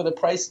spots where the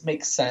price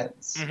makes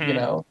sense, you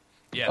know.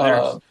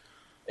 Yeah,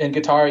 in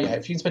guitar,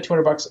 if you can spend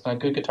 $200 on a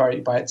good guitar,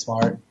 you buy it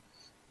smart,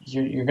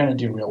 you're going to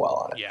do real well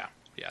on it. Yeah,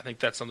 Yeah, I think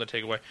that's something to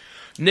take away.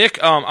 Nick,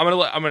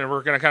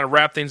 we're gonna kind of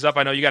wrap things up.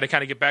 I know you got to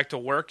kind of get back to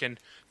work, and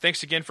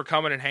thanks again for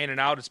coming and hanging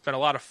out. It's been a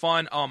lot of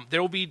fun.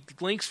 There will be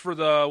links for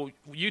the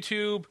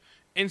YouTube,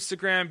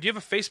 Instagram. Do you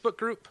have a Facebook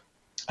group?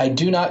 I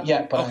do not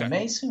yet, but I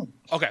may soon.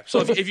 Okay,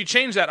 so if you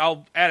change that,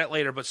 I'll add it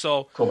later. But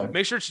cool,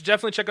 make sure to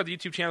definitely check out the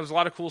YouTube channel. There's a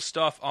lot of cool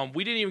stuff.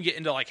 We didn't even get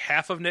into like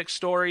half of Nick's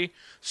story,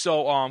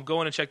 so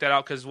go in and check that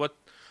out because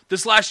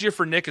this last year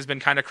for Nick has been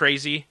kind of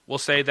crazy. We'll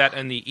say that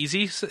in the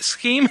easy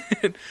scheme.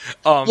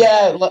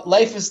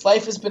 Life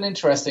has been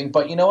interesting,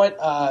 but you know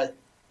what?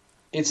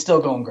 It's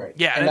still going great.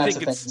 Yeah, and that's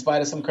the thing. In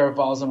spite of some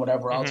curveballs and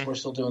whatever else, we're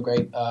still doing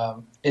great.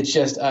 It's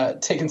just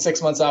taking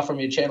 6 months off from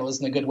your channel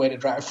isn't a good way to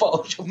drive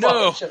followership.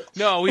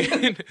 No,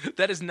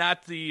 that is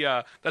not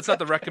that's not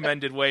the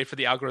recommended way for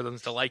the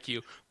algorithms to like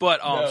you.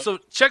 But so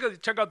check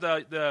out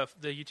the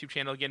YouTube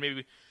channel again.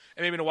 Maybe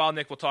in a while,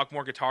 Nick, we'll talk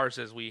more guitars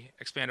as we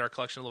expand our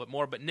collection a little bit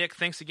more. But Nick,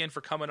 thanks again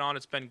for coming on.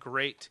 It's been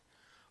great.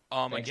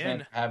 Thanks,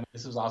 again, man.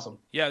 This was awesome.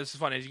 Yeah, this is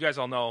fun. As you guys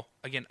all know,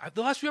 again,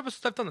 the last few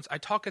episodes I've done this, I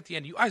talk at the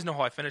end. You guys know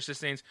how I finish these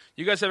things.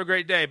 You guys have a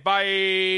great day. Bye.